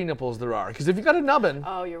people with 3 nipples there are. Because if you got a nubbin,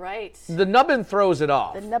 oh, you're right. The nubbin throws it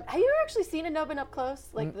off. Have you ever actually seen a nubbin up close,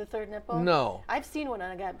 like the 3rd nipple? No. I've seen one on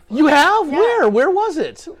a guy before. You have? Yeah. Where? Where was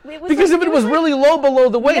it? Because if it was really low below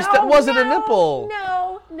the waist, that wasn't a nipple.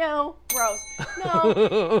 No. No, gross.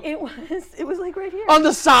 No, it was like right here. On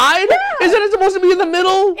the side? Yeah. Isn't it supposed to be in the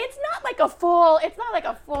middle? It's not like a full. No. It's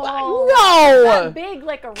not big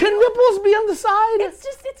like a. Can nipples be on the side? It's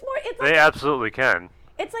more. It's like They absolutely can.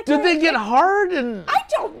 It's like. Did they get hard and? I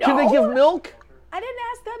don't know. Can they give milk? I didn't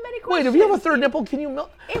ask that many questions. Wait, if you have a third nipple, can you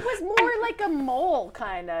milk? It was more like a mole,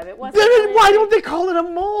 kind of. It wasn't. Then why don't they call it a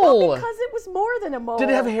mole? Well, because it was more than a mole. Did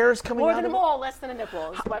it have hairs coming out More than of a it? mole, less than a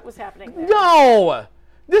nipple is what was happening there. No!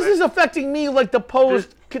 This is affecting me like the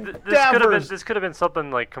post-cadavers. This could have been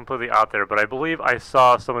something like completely out there, but I believe I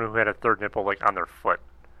saw someone who had a third nipple like on their foot.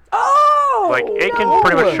 Oh! Like it can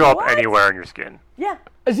pretty much show up anywhere in your skin. Yeah.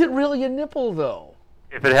 Is it really a nipple though?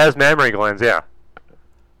 If it has mammary glands, yeah.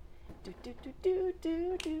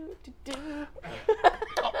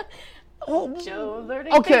 Joe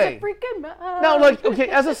learning Okay. things a freaking mind. Now, like, okay,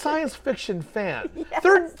 as a science fiction fan,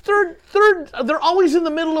 third, they're always in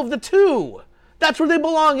the middle of the two. That's where they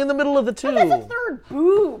belong, in the middle of the two. That's a third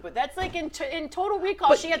boob. That's like in Total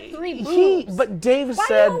Recall, she had 3 boobs. But Dave Why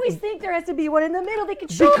said. do you always think there has to be one in the middle? They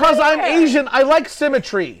could show Because I'm anywhere. Asian, I like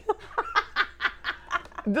symmetry.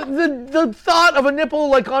 The thought of a nipple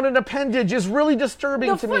like on an appendage is really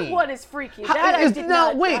disturbing to The me. foot one is freaky. How- That I is- did now,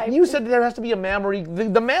 not. wait, you said there has to be a mammary.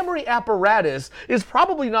 The mammary apparatus is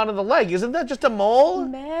probably not in the leg. Isn't that just a mole?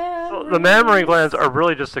 So the mammary glands are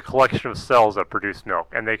really just a collection of cells that produce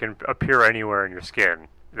milk, and they can appear anywhere in your skin.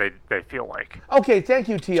 They feel like. Okay, thank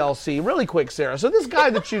you, TLC. Really quick, Sarah. So this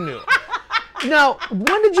guy that you knew. Now,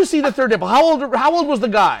 when did you see the third nipple? How old was the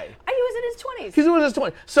guy? He was in his 20s. He's in his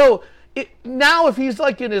 20s. So now, if he's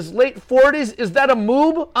like in his late 40s, is that a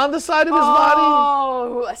moob on the side of his body?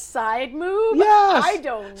 Oh, a side move? Yes. I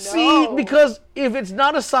don't know. See, because if it's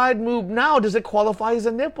not a side moob now, does it qualify as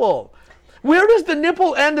a nipple? Where does the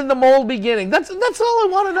nipple end and the mole beginning? That's all I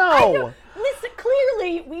want to know. Listen,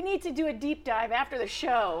 clearly we need to do a deep dive after the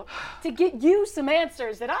show to get you some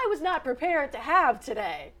answers that I was not prepared to have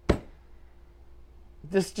today.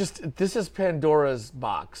 This is Pandora's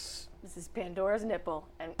box. This is Pandora's nipple,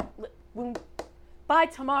 and by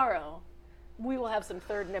tomorrow, we will have some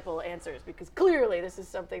third nipple answers because clearly this is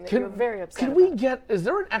something that you're very upset about. Is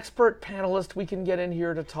there an expert panelist we can get in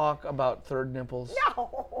here to talk about third nipples?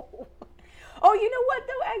 No. Oh, you know what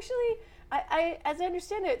though? Actually, I as I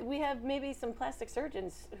understand it, we have maybe some plastic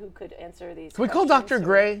surgeons who could answer these. Can we call Dr.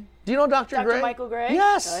 Gray? Do you know Dr. Gray? Dr. Michael Gray?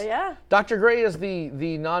 Yes. Oh, yeah. Dr. Gray is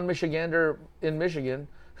the non-Michigander in Michigan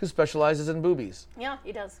who specializes in boobies. Yeah,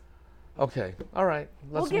 he does. Okay. All right.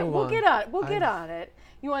 Let's move on. We'll get on it.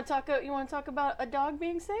 You want to talk about a dog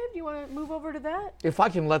being saved? You want to move over to that? If I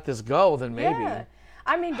can let this go, then maybe. Yeah.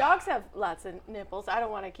 I mean, dogs have lots of nipples. I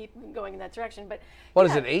don't want to keep going in that direction, but what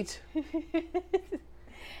is it? 8?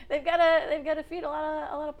 They've got to feed a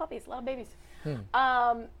lot of puppies, a lot of babies.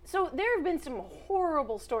 So there have been some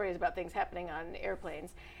horrible stories about things happening on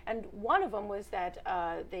airplanes, and one of them was that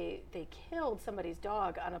they killed somebody's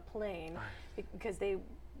dog on a plane because they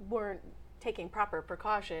weren't taking proper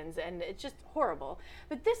precautions, and it's just horrible.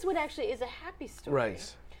 But this one actually is a happy story.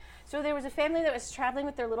 Right. So there was a family that was traveling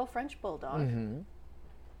with their little French bulldog. Mm-hmm.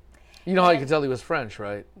 You know how you could tell he was French,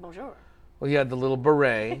 right? Bonjour. Well, he had the little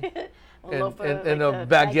beret and a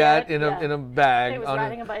baguette in a bag. He was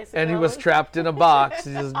riding a bicycle. And he was trapped in a box.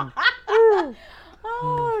 He just, oh,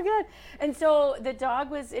 God. And so the dog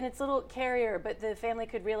was in its little carrier, but the family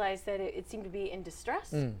could realize that it seemed to be in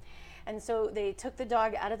distress. And so they took the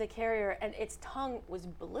dog out of the carrier, and its tongue was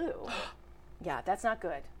blue. Yeah, that's not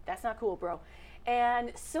good. That's not cool, bro.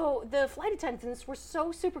 And so the flight attendants were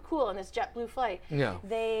so super cool on this JetBlue flight. Yeah.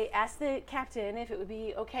 They asked the captain if it would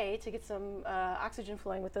be okay to get some oxygen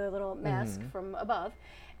flowing with the little mask from above.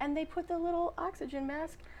 And they put the little oxygen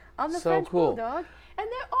mask on the French bulldog. And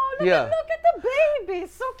they're, look at the baby.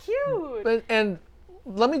 So cute. And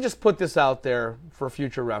let me just put this out there for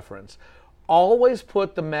future reference. Always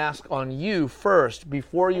put the mask on you first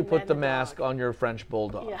before you put the mask on your French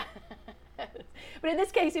bulldog. Yeah. But in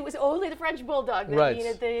this case, it was only the French bulldog that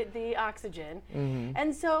needed the oxygen.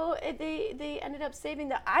 And so they ended up saving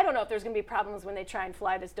the... I don't know if there's going to be problems when they try and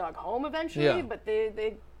fly this dog home eventually, but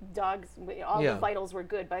the dog's... All the vitals were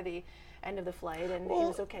good by the end of the flight, and he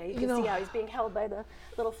was okay. You can see how he's being held by the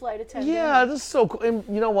little flight attendant. Yeah, this is so cool. And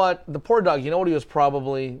you know what? The poor dog, you know what he was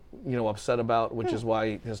probably, upset about, which is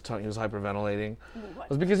why he was hyperventilating?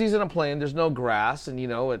 Was because he's in a plane, there's no grass, and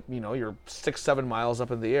you're 6-7 miles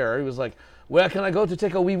up in the air. He was like, where can I go to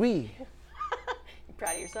take a wee-wee? You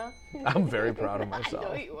proud of yourself? I'm very proud of myself. I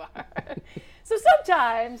know you are. So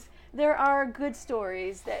sometimes there are good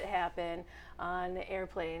stories that happen on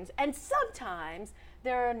airplanes, and sometimes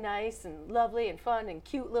there are nice and lovely and fun and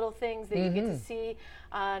cute little things that you get to see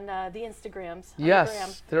on the Instagrams.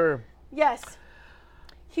 Yes, they're... Yes.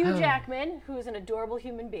 Hugh Jackman, who is an adorable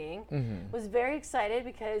human being, was very excited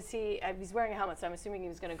because he's wearing a helmet, so I'm assuming he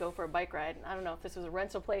was going to go for a bike ride. I don't know if this was a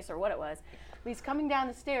rental place or what it was. But he's coming down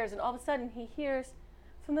the stairs, and all of a sudden he hears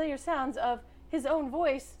familiar sounds of his own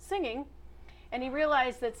voice singing, and he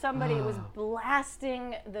realized that somebody was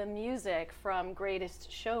blasting the music from Greatest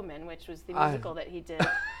Showman, which was the musical that he did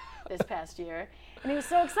this past year. And he was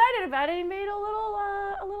so excited about it, he made a little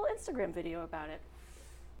Instagram video about it.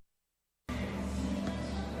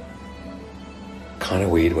 Kind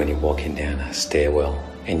of weird when you're walking down a stairwell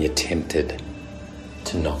and you're tempted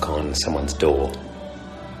to knock on someone's door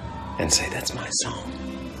and say, "That's my song."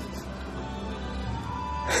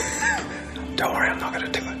 Don't worry, I'm not going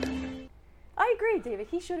to do it. I agree, David.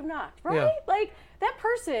 He should have knocked, right? Yeah. Like, that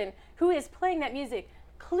person who is playing that music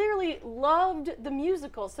clearly loved the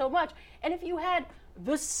musical so much. And if you had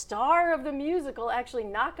the star of the musical actually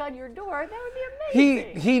knock on your door, that would be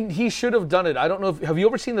amazing. He should have done it. I don't know have you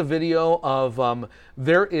ever seen the video of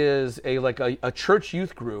there is a church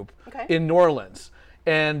youth group in New Orleans,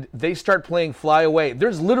 and they start playing Fly Away.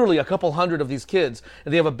 There's literally a couple hundred of these kids,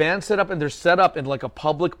 and they have a band set up, and they're set up in like a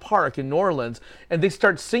public park in New Orleans, and they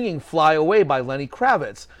start singing Fly Away by Lenny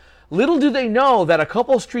Kravitz. Little do they know that a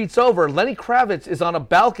couple streets over, Lenny Kravitz is on a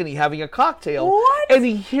balcony having a cocktail. What? And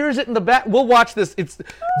he hears it in the back. We'll watch this.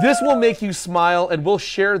 This will make you smile, and we'll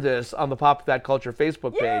share this on the Pop That Culture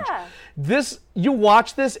Facebook page. You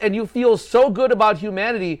watch this, and you feel so good about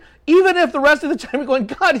humanity, even if the rest of the time you're going,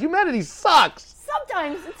 God, humanity sucks.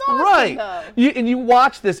 Sometimes it's awesome, though. And you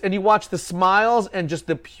watch this, and you watch the smiles and just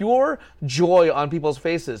the pure joy on people's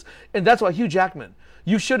faces. And that's why Hugh Jackman,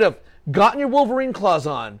 you should have gotten your Wolverine claws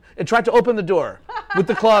on and tried to open the door with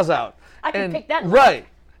the claws out. I can pick that. Right.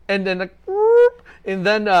 And then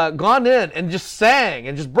gone in and just sang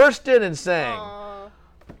and just burst in and sang.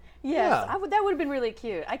 Yes, that would have been really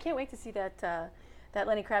cute. I can't wait to see that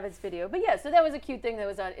Lenny Kravitz video. But yeah, so that was a cute thing that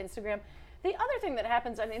was on Instagram. The other thing that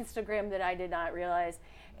happens on Instagram that I did not realize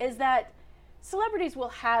is that celebrities will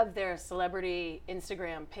have their celebrity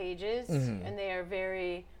Instagram pages, and they are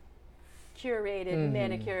very curated,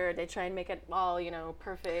 manicured. They try and make it all,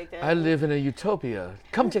 perfect. I live in a utopia.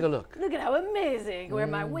 Come take a look. Look at how amazing, where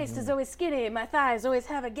my waist is always skinny, my thighs always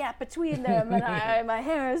have a gap between them, and my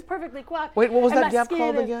hair is perfectly coiffed. Wait, what was and that gap skin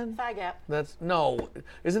called is again? Thigh gap.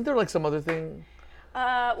 Isn't there like some other thing?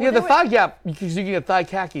 The thigh gap, because you can get thigh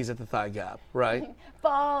khakis at the thigh gap, right?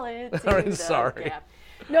 Fall into the gap.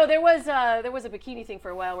 No, there was a bikini thing for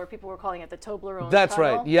a while where people were calling it the Toblerone. That's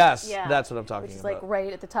tunnel. right. Yes, yeah. That's what I'm talking Which is about. like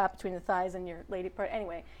right at the top between the thighs and your lady part.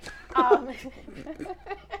 Anyway,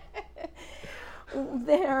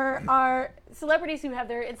 there are celebrities who have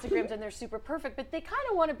their Instagrams and they're super perfect, but they kind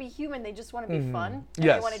of want to be human. They just want to be fun. And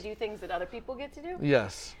they want to do things that other people get to do.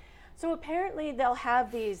 Yes. So apparently they'll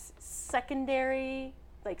have these secondary,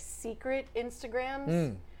 like secret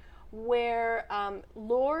Instagrams. Where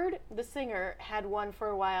Lorde, the singer, had one for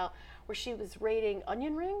a while where she was rating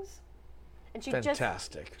onion rings. And she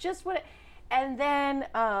fantastic. And then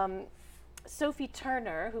Sophie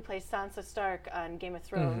Turner, who plays Sansa Stark on Game of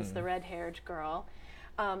Thrones, the red-haired girl,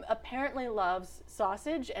 apparently loves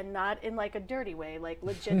sausage, and not in like a dirty way, like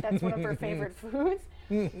legit, that's one of her favorite foods.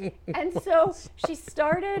 And so she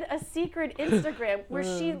started a secret Instagram where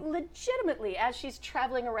she legitimately, as she's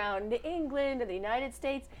traveling around England and the United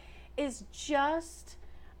States, is just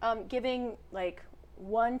giving like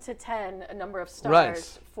 1 to 10 a number of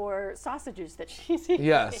stars for sausages that she's eating.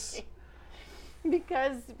 Yes.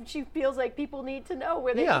 Because she feels like people need to know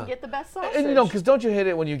where they can get the best sausage. And because don't you hate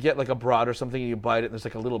it when you get like a brat or something and you bite it and there's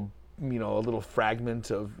like a little fragment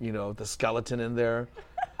of, the skeleton in there?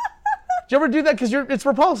 Do you ever do that? Because it's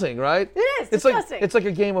repulsing, right? It is. Disgusting. It's like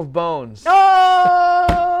a game of bones.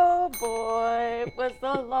 Oh boy, it was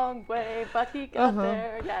a long way, but he got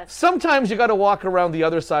there. Yes. Sometimes you got to walk around the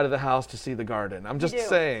other side of the house to see the garden. I'm just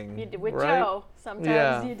saying. You do. With right? Joe,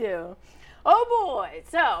 sometimes you do. Oh boy.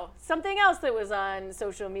 So something else that was on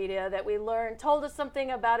social media that we learned told us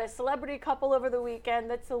something about a celebrity couple over the weekend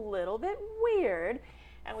that's a little bit weird,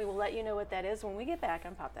 and we will let you know what that is when we get back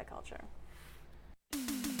on Pop That Culture.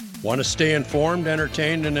 Want to stay informed,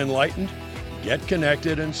 entertained, and enlightened? Get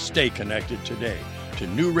connected and stay connected today to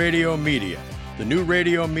New Radio Media. The New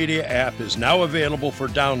Radio Media app is now available for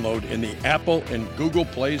download in the Apple and Google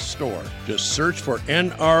Play Store. Just search for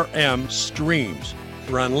NRM Streams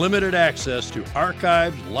for unlimited access to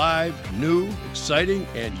archived, live, new, exciting,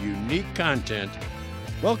 and unique content.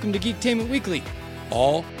 Welcome to Geektainment Weekly.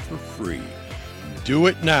 All for free. Do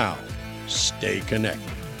it now. Stay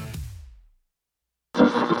connected.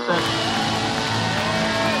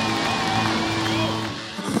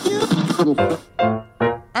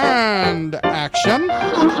 And action.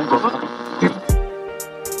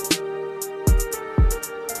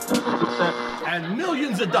 And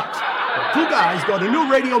millions of ducks. The two guys go to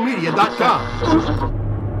newradiomedia.com.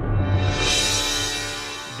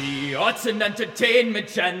 The Arts and Entertainment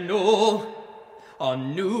Channel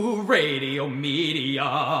on New Radio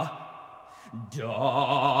Media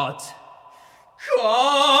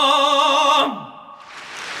 .com.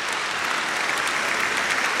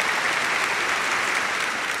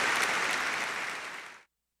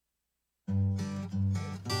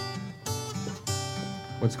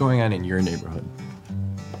 What's going on in your neighborhood?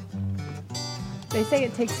 They say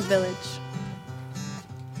it takes a village.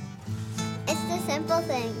 It's the simple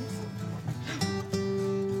things.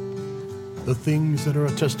 The things that are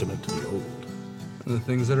a testament to the old. The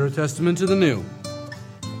things that are a testament to the new.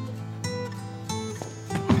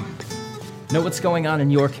 Know what's going on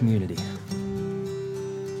in your community.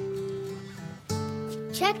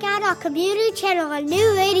 Check out our community channel on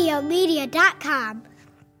newradiomedia.com.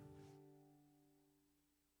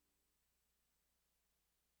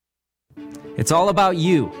 It's all about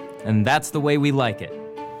you, and that's the way we like it.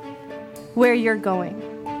 Where you're going.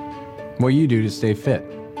 What you do to stay fit.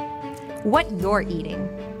 What you're eating.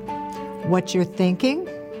 What you're thinking.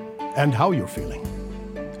 And how you're feeling.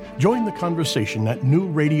 Join the conversation at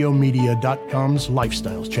newradiomedia.com's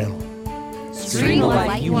Lifestyles channel. Stream the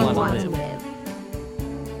life you want to live.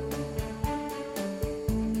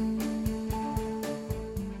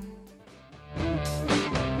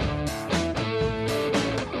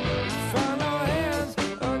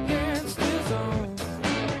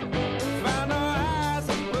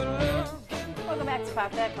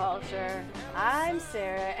 Pop That Culture. I'm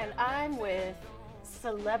Sarah, and I'm with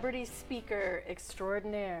celebrity speaker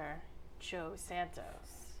extraordinaire, Joe Santos.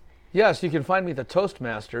 Yes, you can find me at the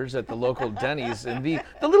Toastmasters at the local Denny's in the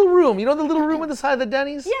little room. You know the little room on the side of the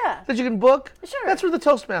Denny's? Yeah. That you can book? Sure. That's where the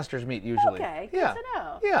Toastmasters meet usually. Okay, yeah. good to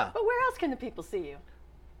know. Yeah. But where else can the people see you?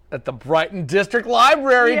 At the Brighton District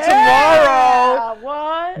Library tomorrow.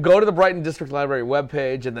 What? Go to the Brighton District Library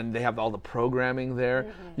webpage, and then they have all the programming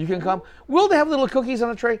there. You can come. Will they have little cookies on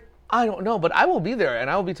a tray? I don't know, but I will be there, and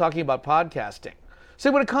I will be talking about podcasting. So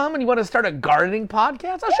you want to come and you want to start a gardening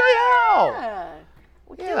podcast? I'll show you how.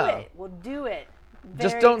 We'll do it. We'll do it.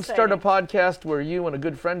 Just Very don't start a exciting. podcast where you and a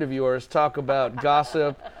good friend of yours talk about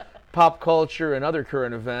gossip, pop culture, and other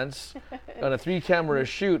current events on a 3-camera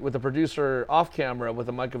shoot with a producer off camera with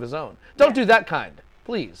a mic of his own. Don't do that kind,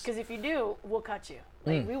 please. Because if you do, we'll cut you.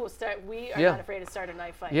 Like, we will start. We are Yeah. not afraid to start a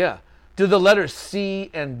knife fight. Yeah. Do the letters C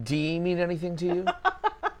and D mean anything to you?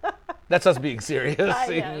 That's us being serious.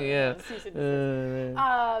 Yeah.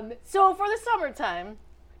 So for the summertime,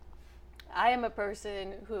 I am a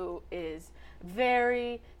person who is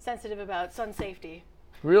very sensitive about sun safety.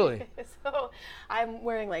 Really? So I'm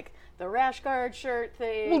wearing like the rash guard shirt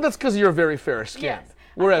thing. Well, that's because you're very fair skinned. Yes.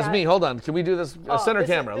 Whereas me, hold on, can we do this center this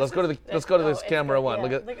camera? Let's go to this camera one. yeah.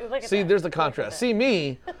 Look Look at at see, that. there's the contrast. See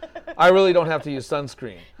me, I really don't have to use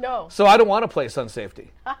sunscreen. No. So I don't want to play sun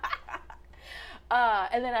safety.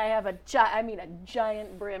 And then I have a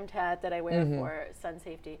giant brimmed hat that I wear Mhm. for sun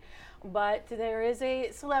safety. But there is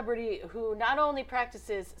a celebrity who not only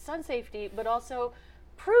practices sun safety, but also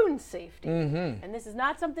prune safety. Mhm. And this is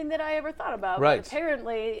not something that I ever thought about, Right. but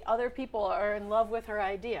apparently other people are in love with her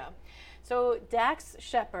idea. So Dax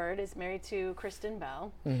Shepard is married to Kristen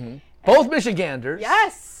Bell. Both Michiganders.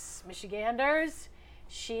 Yes, Michiganders.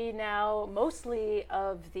 She now mostly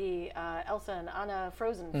of the Elsa and Anna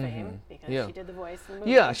Frozen fame because Yeah. she did the voice in the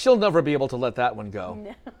movie. Yeah, she'll never be able to let that one go.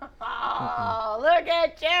 Oh, look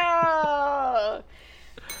at you!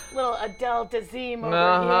 Little Adele Dazeem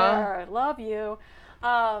over here. Love you.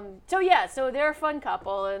 So they're a fun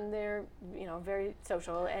couple and they're, very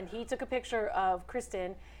social. And he took a picture of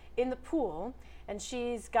Kristen in the pool and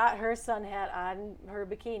she's got her sun hat on, her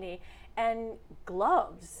bikini, and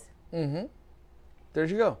gloves. There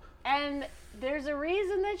you go. And there's a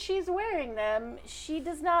reason that she's wearing them. She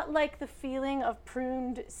does not like the feeling of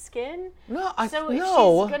pruned skin. No, so no. if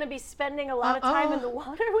she's going to be spending a lot of time in the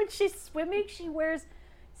water when she's swimming, she wears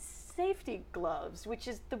safety gloves, which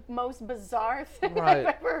is the most bizarre thing Right.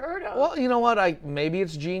 I've ever heard of. Well, you know what? Maybe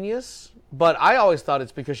it's genius, but I always thought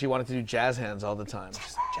it's because she wanted to do jazz hands all the time.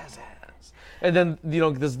 She's like, jazz hands. And then,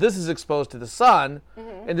 this is exposed to the sun,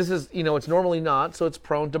 and this is, it's normally not, so it's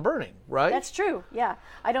prone to burning, right? That's true, yeah.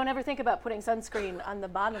 I don't ever think about putting sunscreen on the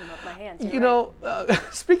bottom of my hands.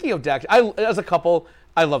 Speaking of Dax, as a couple,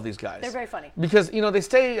 I love these guys. They're very funny. Because, they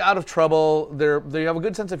stay out of trouble. They have a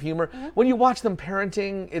good sense of humor. When you watch them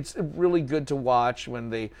parenting, it's really good to watch when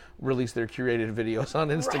they release their curated videos on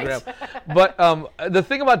Instagram. Right. But the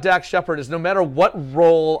thing about Dax Shepard is no matter what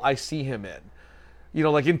role I see him in,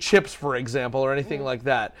 like in Chips, for example, or anything like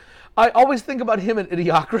that, I always think about him in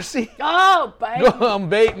Idiocracy. Oh, baiting. Go, I'm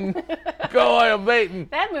baiting. Go, I am baiting.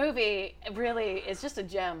 That movie really is just a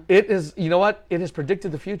gem. It is, you know what? It has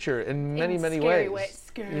predicted the future in many, many ways.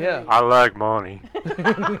 Scary. Yeah. I like money.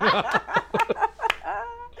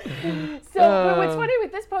 So what's funny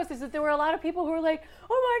with this post is that there were a lot of people who were like,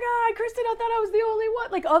 oh my God, Kristen, I thought I was the only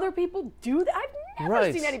one. Like other people do that. I've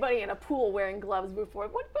never seen anybody in a pool wearing gloves before.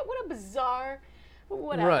 What a bizarre...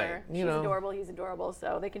 Whatever. Right. She's adorable, he's adorable,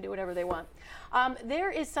 so they can do whatever they want. There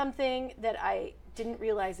is something that I didn't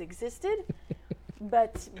realize existed,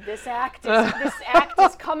 but this act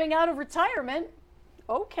is coming out of retirement.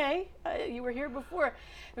 Okay, you were here before.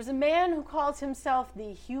 There's a man who calls himself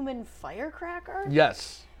the Human Firecracker.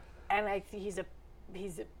 Yes. And he's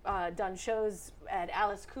done shows at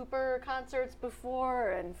Alice Cooper concerts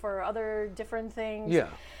before and for other different things. Yeah.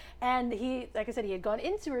 And he, like I said, he had gone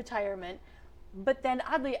into retirement. But then,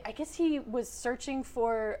 oddly, I guess he was searching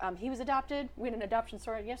for. He was adopted. We had an adoption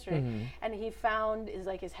story yesterday, and he found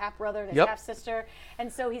his half brother and his half sister, and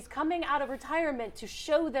so he's coming out of retirement to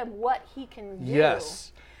show them what he can do.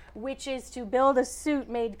 Yes. Which is to build a suit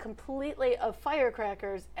made completely of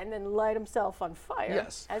firecrackers and then light himself on fire.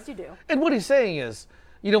 Yes. As you do. And what he's saying is,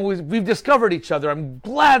 we've discovered each other. I'm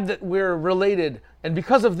glad that we're related, and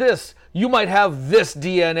because of this, you might have this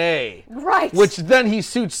DNA. Right. Which then he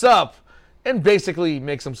suits up. And basically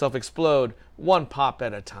makes himself explode one pop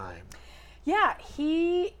at a time. Yeah,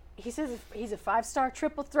 he says he's a 5-star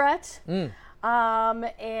triple threat.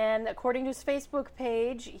 And according to his Facebook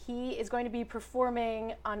page, he is going to be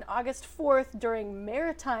performing on August 4th during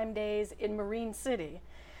Maritime Days in Marine City.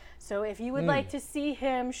 So if you would like to see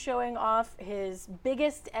him showing off his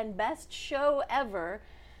biggest and best show ever,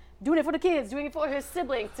 doing it for the kids, doing it for his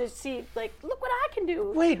siblings, to see, look what I can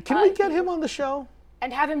do. Wait, can we get him on the show?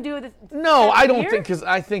 And have him do the... No, I don't think, because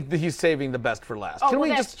I think that he's saving the best for last. Oh,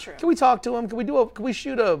 that's true. Can we talk to him? Can we do an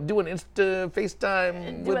Insta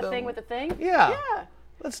FaceTime do with a him? thing with a thing? Yeah.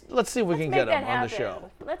 Let's see if we can get him on the show.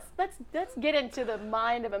 Let's get into the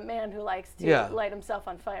mind of a man who likes to light himself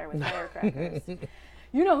on fire with firecrackers.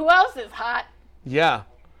 You know who else is hot? Yeah.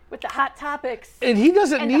 With the hot topics. And he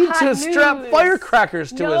doesn't need to strap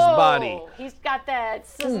firecrackers to his body. He's got that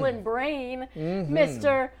sizzling brain,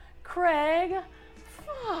 Mr. Craig.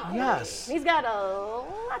 Yes. He's got a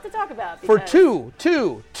lot to talk about. For two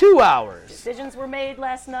hours. Decisions were made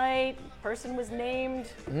last night. Person was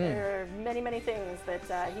named. There are many, many things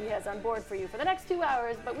that he has on board for you for the next 2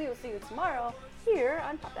 hours, but we will see you tomorrow here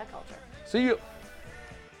on Pop That Culture. See you.